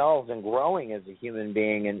themselves and growing as a human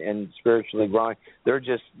being and spiritually growing.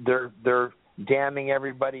 They're damning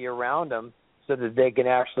everybody around them so that they can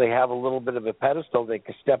actually have a little bit of a pedestal. They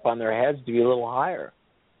can step on their heads to be a little higher.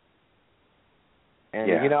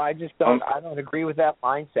 And I just don't agree with that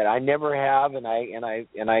mindset. I never have, and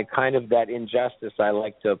I kind of, that injustice, I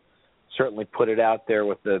like to certainly put it out there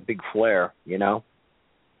with the big flare,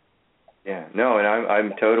 Yeah, no, and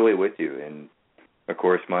I'm totally with you. And of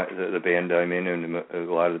course, the band I'm in and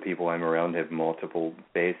a lot of the people I'm around have multiple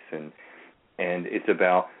faiths, and it's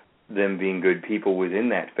about them being good people within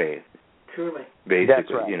that faith. Truly, basically,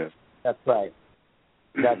 that's right. You know. That's right.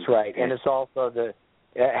 That's right, and it's also the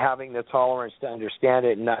having the tolerance to understand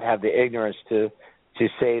it and not have the ignorance to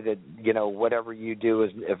say that, you know, whatever you do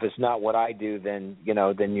is, if it's not what I do, then, you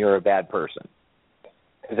know, then you're a bad person.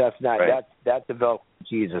 That's not right. that's developed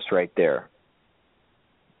Jesus right there.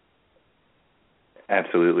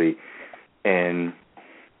 Absolutely. And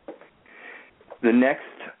the next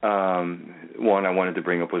one I wanted to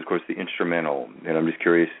bring up was, of course, the instrumental. And I'm just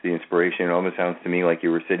curious, the inspiration. It almost sounds to me like you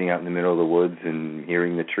were sitting out in the middle of the woods and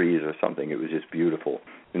hearing the trees or something. It was just beautiful.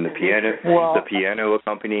 And the piano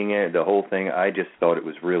accompanying it, the whole thing, I just thought it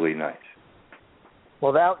was really nice.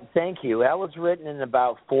 Well, thank you. That was written in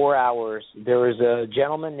about 4 hours. There was a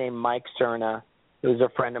gentleman named Mike Cerna, who's a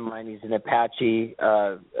friend of mine. He's an Apache,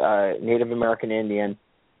 Native American Indian,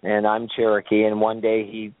 and I'm Cherokee. And one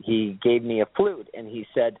day he gave me a flute, and he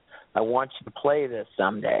said, "I want you to play this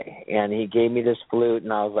someday." And he gave me this flute,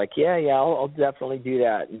 and I was like, yeah, I'll definitely do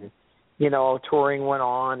that. And, you know, touring went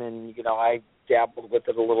on, and, you know, I dabbled with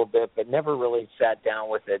it a little bit, but never really sat down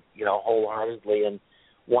with it, you know, wholeheartedly. And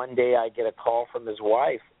one day I get a call from his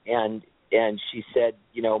wife, and she said,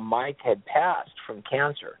 you know, Mike had passed from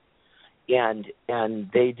cancer. And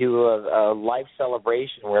they do a life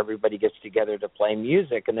celebration where everybody gets together to play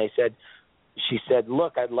music. And she said,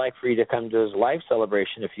 look, I'd like for you to come to his life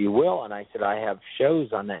celebration if you will. And I said, I have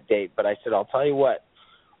shows on that date. But I said, I'll tell you what,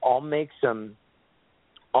 I'll make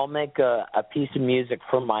a piece of music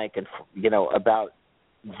for Mike and, you know, about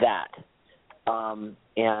that.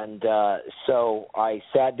 So I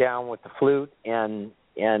sat down with the flute and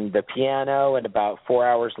the piano, and about 4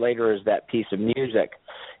 hours later is that piece of music.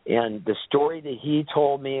 And the story that he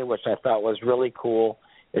told me, which I thought was really cool,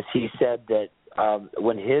 is he said that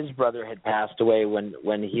when his brother had passed away when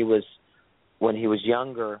he was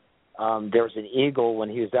younger, there was an eagle when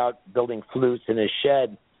he was out building flutes in his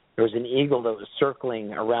shed. There was an eagle that was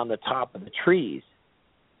circling around the top of the trees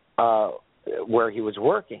where he was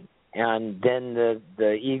working. And then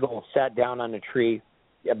the eagle sat down on a tree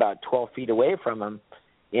about 12 feet away from him,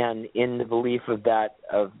 and in the belief on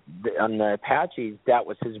the Apaches, that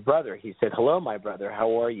was his brother. He said, "Hello, my brother, how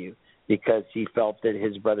are you?" Because he felt that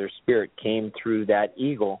his brother's spirit came through that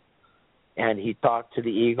eagle. And he talked to the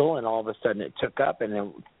eagle, and all of a sudden it took up and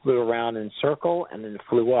then flew around in circle and then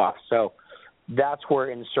flew off. So that's where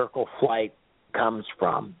In Circle Flight comes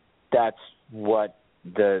from. That's what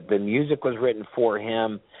the music was written for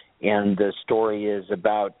him. And the story is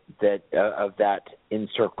about that of that in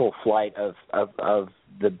circle flight of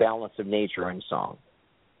the balance of nature and song.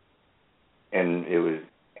 And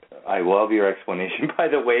I love your explanation. By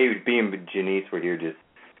the way, being Janice, we're here just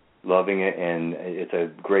loving it, and it's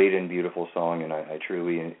a great and beautiful song, and I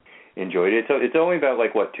truly enjoyed it. So it's only about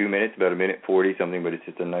 2 minutes, about 1:40 something, but it's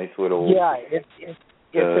just a nice little it's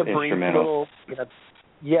a brief instrumental.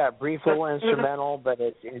 Brief little instrumental, but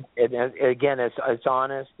it's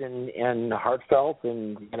honest and heartfelt,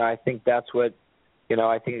 and I think that's what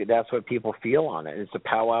people feel on it. It's a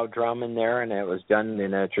powwow drum in there, and it was done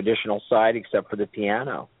in a traditional side except for the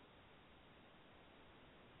piano.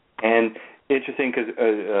 And interesting because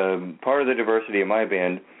part of the diversity of my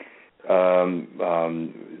band,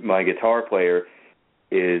 my guitar player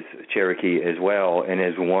is Cherokee as well, and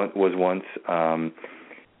was once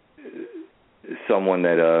someone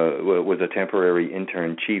that was a temporary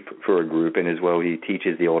intern chief for a group, and as well he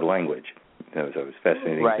teaches the old language. That was a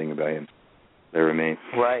fascinating thing about him. There remains.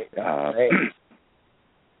 Right. That's great.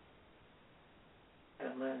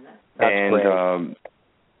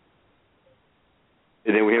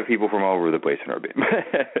 And then we have people from all over the place in our band.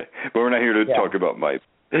 But we're not here to talk about Mike.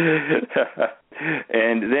 And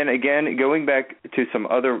then again, going back to some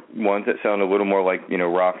other ones that sound a little more like,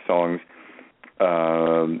 rock songs.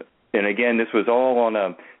 And again, this was all on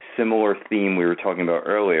a similar theme we were talking about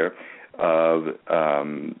earlier of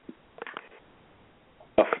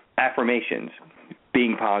affirmations,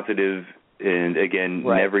 being positive, and again,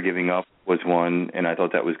 never giving up was one, and I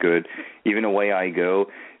thought that was good. Even Away I Go,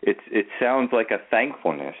 it sounds like a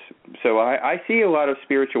thankfulness. So I see a lot of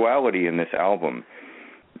spirituality in this album.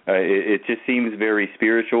 It just seems very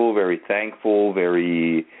spiritual, very thankful,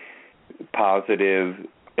 very positive,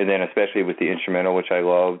 and then especially with the instrumental, which I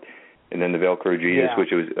loved, and then the Velcro Jesus,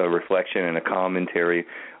 which was a reflection and a commentary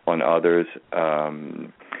on others.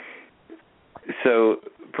 So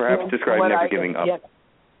perhaps describe never giving up.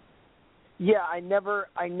 Yeah, I never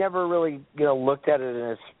really, looked at it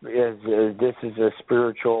as this is a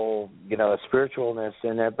spiritual, a spiritualness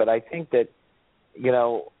in it. But I think that,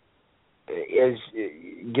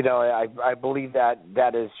 I believe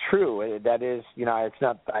that is true. That is, it's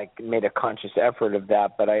not I made a conscious effort of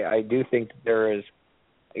that, but I do think that there is,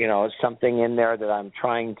 something in there that I'm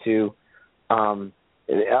trying to,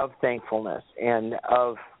 of thankfulness and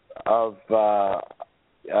of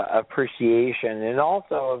appreciation, and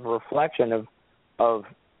also of reflection of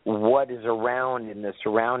what is around in the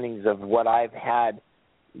surroundings of what I've had,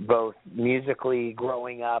 both musically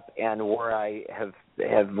growing up and where I have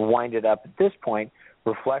winded up at this point.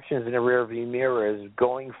 Reflections in a rearview mirror is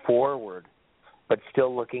going forward, but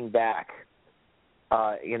still looking back,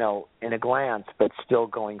 in a glance, but still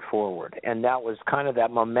going forward. And that was kind of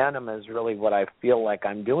that momentum is really what I feel like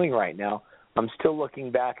I'm doing right now. I'm still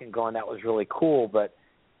looking back and going, that was really cool, but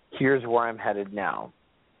here's where I'm headed now.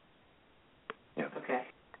 Yeah. Okay.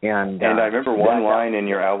 And I remember one line in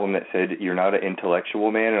your album that said you're not an intellectual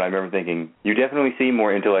man, and I remember thinking you definitely seem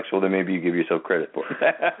more intellectual than maybe you give yourself credit for.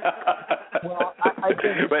 Well, I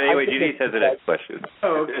think, but anyway, Judy has the next question.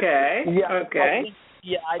 Okay. Yeah. Okay.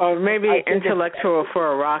 Or maybe intellectual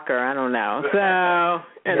for a rocker. I don't know. So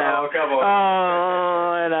No, come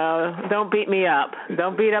on. don't beat me up.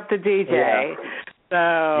 Don't beat up the DJ.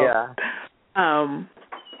 Yeah. So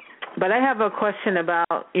but I have a question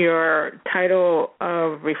about your title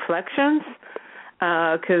of Reflections,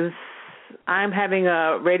 because I'm having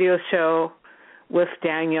a radio show with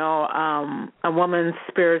Daniel, a woman's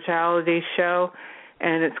spirituality show,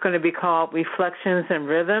 and it's going to be called Reflections and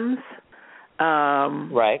Rhythms.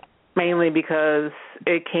 Right. Mainly because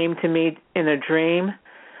it came to me in a dream.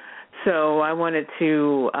 So I wanted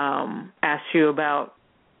to ask you about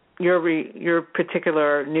your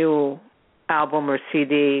particular new album or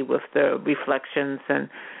CD with the Reflections and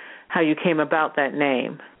how you came about that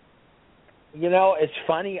name. It's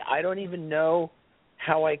funny. I don't even know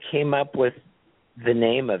how I came up with the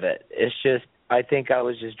name of it. It's just, I think I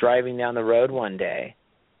was just driving down the road one day.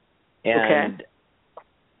 And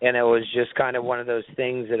it was just kind of one of those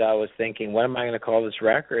things that I was thinking, what am I going to call this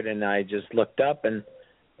record? And I just looked up and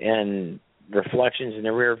Reflections in the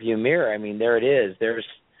Rearview Mirror. I mean, there it is. There's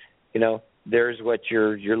what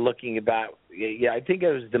you're looking about. Yeah, I think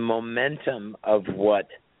it was the momentum of what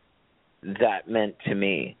that meant to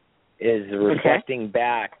me, is reflecting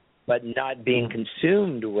back, but not being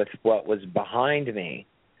consumed with what was behind me,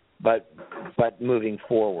 but moving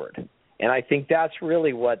forward. And I think that's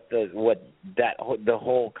really what the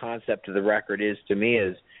whole concept of the record is to me,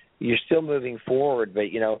 is you're still moving forward,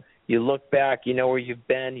 but you look back, where you've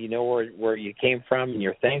been, where you came from, and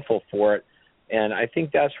you're thankful for it. And I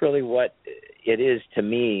think that's really what it is to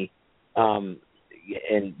me. And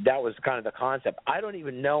that was kind of the concept. I don't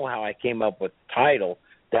even know how I came up with the title.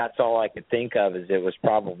 That's all I could think of, is it was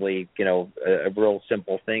probably, a real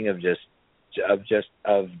simple thing of just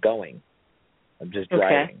going, of just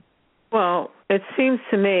driving. Well, it seems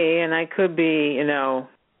to me, and I could be,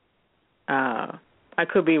 I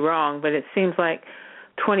could be wrong, but it seems like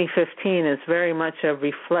 2015 is very much a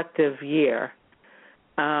reflective year.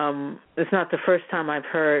 It's not the first time I've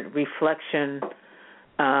heard reflection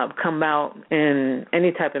come out in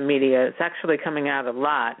any type of media. It's actually coming out a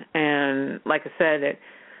lot. And like I said,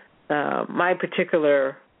 my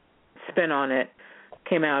particular spin on it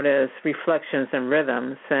came out as Reflections and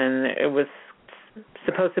Rhythms, and it was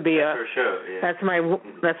supposed to be that's my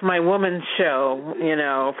woman's show,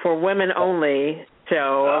 for women only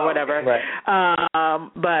show or whatever. Right.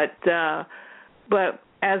 But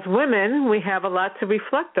as women, we have a lot to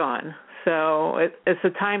reflect on, so it's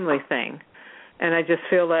a timely thing. And I just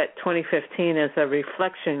feel that 2015 is a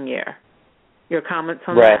reflection year. Your comments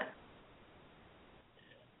on that?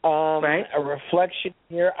 Right. A reflection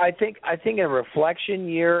year. I think a reflection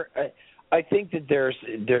year. I think that there's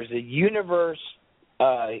a universe.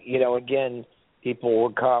 Again, people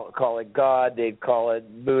would call it God. They'd call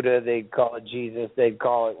it Buddha. They'd call it Jesus. They'd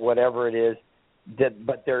call it whatever it is.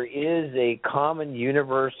 But there is a common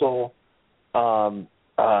universal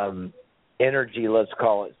energy, let's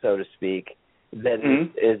call it, so to speak, that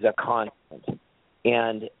is a constant.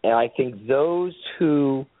 And I think those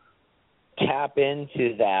who tap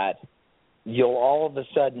into that, you'll all of a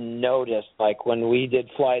sudden notice, like when we did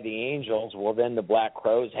Fly the Angels, well, then the Black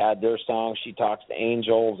Crowes had their song, She Talks to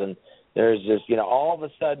Angels, and there's this, all of a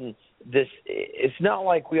sudden, it's not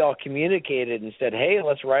like we all communicated and said, hey,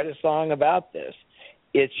 let's write a song about this.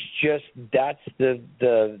 It's just that's the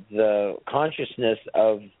consciousness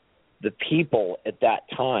of the people at that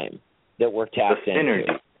time that we're tapped into.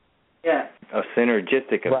 Synergy. Yeah. A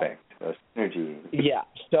synergistic effect. synergy. Yeah.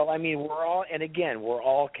 So I mean, we're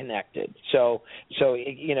all connected. So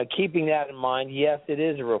keeping that in mind, yes, it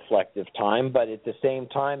is a reflective time, but at the same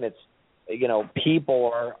time, it's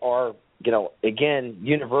people are again,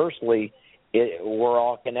 universally, we're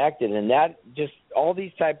all connected, and that just all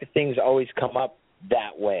these type of things always come up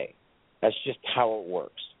that way. That's just how it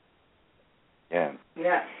works. Yeah.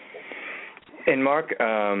 Yeah. And Mark,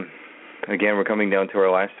 again, we're coming down to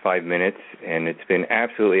our last 5 minutes, and it's been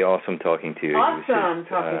absolutely awesome talking to you. Awesome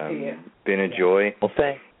talking to you. Been a joy. Well,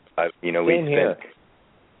 thanks.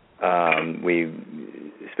 We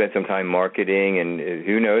spent some time marketing, and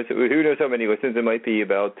who knows how many listens it might be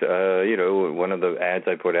about. One of the ads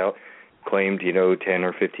I put out claimed 10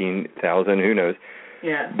 or 15,000. Who knows?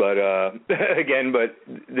 Yeah. But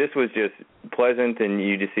this was just pleasant, and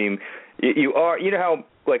you just seem you are. You know how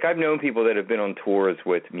I've known people that have been on tours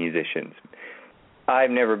with musicians.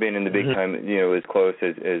 I've never been in the big time, as close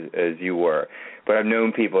as you were. But I've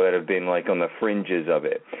known people that have been on the fringes of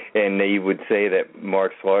it, and they would say that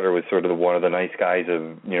Mark Slaughter was sort of one of the nice guys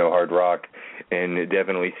of hard rock, and it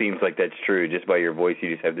definitely seems like that's true. Just by your voice, you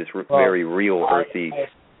just have this very real, earthy,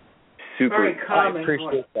 super. Very calming. I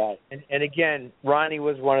appreciate that, and again, Ronnie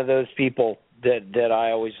was one of those people that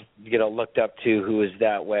I always looked up to, who is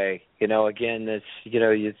that way. Again,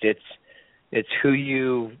 it's who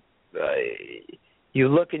you. You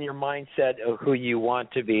look in your mindset of who you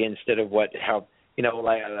want to be instead of how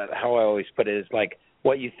I always put it is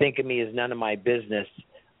what you think of me is none of my business.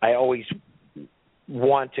 I always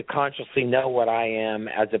want to consciously know what I am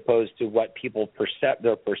as opposed to what people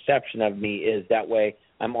their perception of me is. That way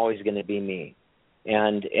I'm always going to be me.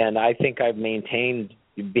 And I think I've maintained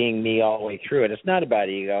being me all the way through it. It's not about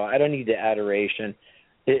ego. I don't need the adoration.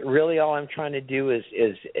 It really all I'm trying to do is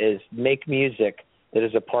make music that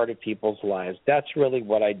is a part of people's lives. That's really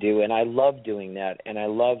what I do, and I love doing that, and I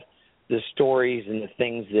love the stories and the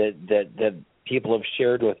things that people have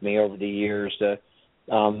shared with me over the years. A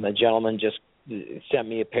gentleman just sent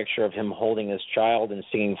me a picture of him holding his child and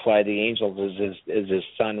singing "Fly the Angels" as his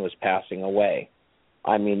son was passing away.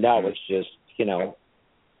 I mean, that was just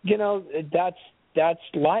that's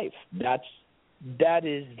life. That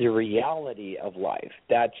is the reality of life.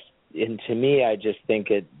 And to me, I just think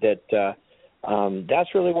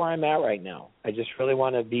that's really where I'm at right now. I just really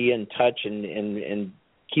want to be in touch and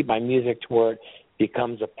keep my music to where it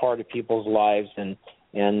becomes a part of people's lives. And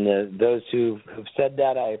those who have said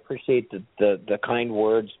that, I appreciate the kind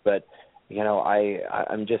words, but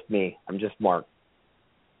I'm just me. I'm just Mark.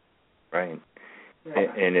 Right.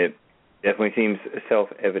 And it definitely seems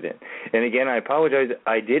self-evident. And again, I apologize.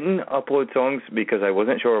 I didn't upload songs because I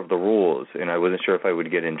wasn't sure of the rules, and I wasn't sure if I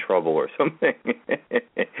would get in trouble or something.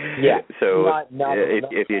 Yeah. So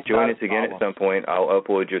if you join us again at some point, I'll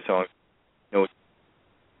upload your song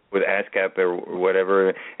with ASCAP or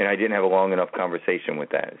whatever. And I didn't have a long enough conversation with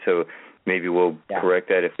that, so maybe we'll correct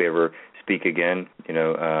that if we ever speak again.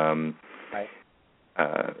 Right.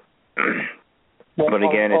 But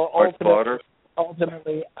again, it's Mark Slaughter.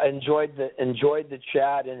 Ultimately, I enjoyed the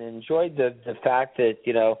chat and enjoyed the fact that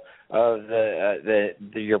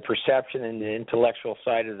your perception and the intellectual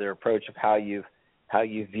side of their approach of how you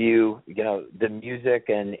view the music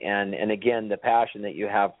and again the passion that you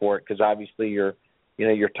have for it, because obviously you're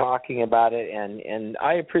talking about it and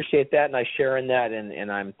I appreciate that and I share in that and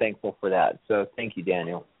I'm thankful for that. So thank you,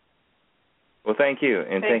 Daniel. Well, thank you,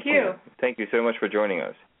 and thank you. Thank you so much for joining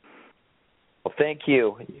us. Well, thank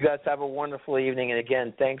you. You guys have a wonderful evening, and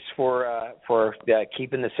again, thanks for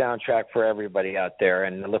keeping the soundtrack for everybody out there.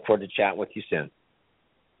 And I look forward to chatting with you soon.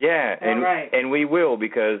 Yeah, and we will,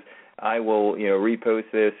 because I will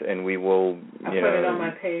repost this, and we will I'll put it on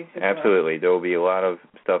my page. Absolutely, there will be a lot of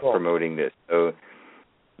stuff promoting this. So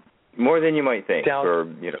more than you might think for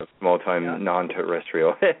small-time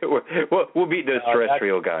non-terrestrial. we'll beat those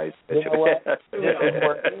terrestrial guys. This is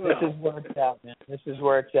where it's at, man. This is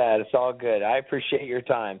where it's at. It's all good. I appreciate your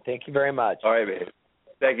time. Thank you very much. All right, babe.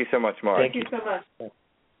 Thank you so much, Mark. Thank you so much.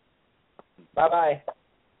 Bye-bye.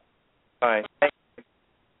 Bye.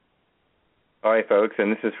 All right, folks,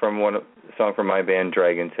 and this is from a song from my band,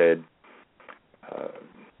 Dragon's Head.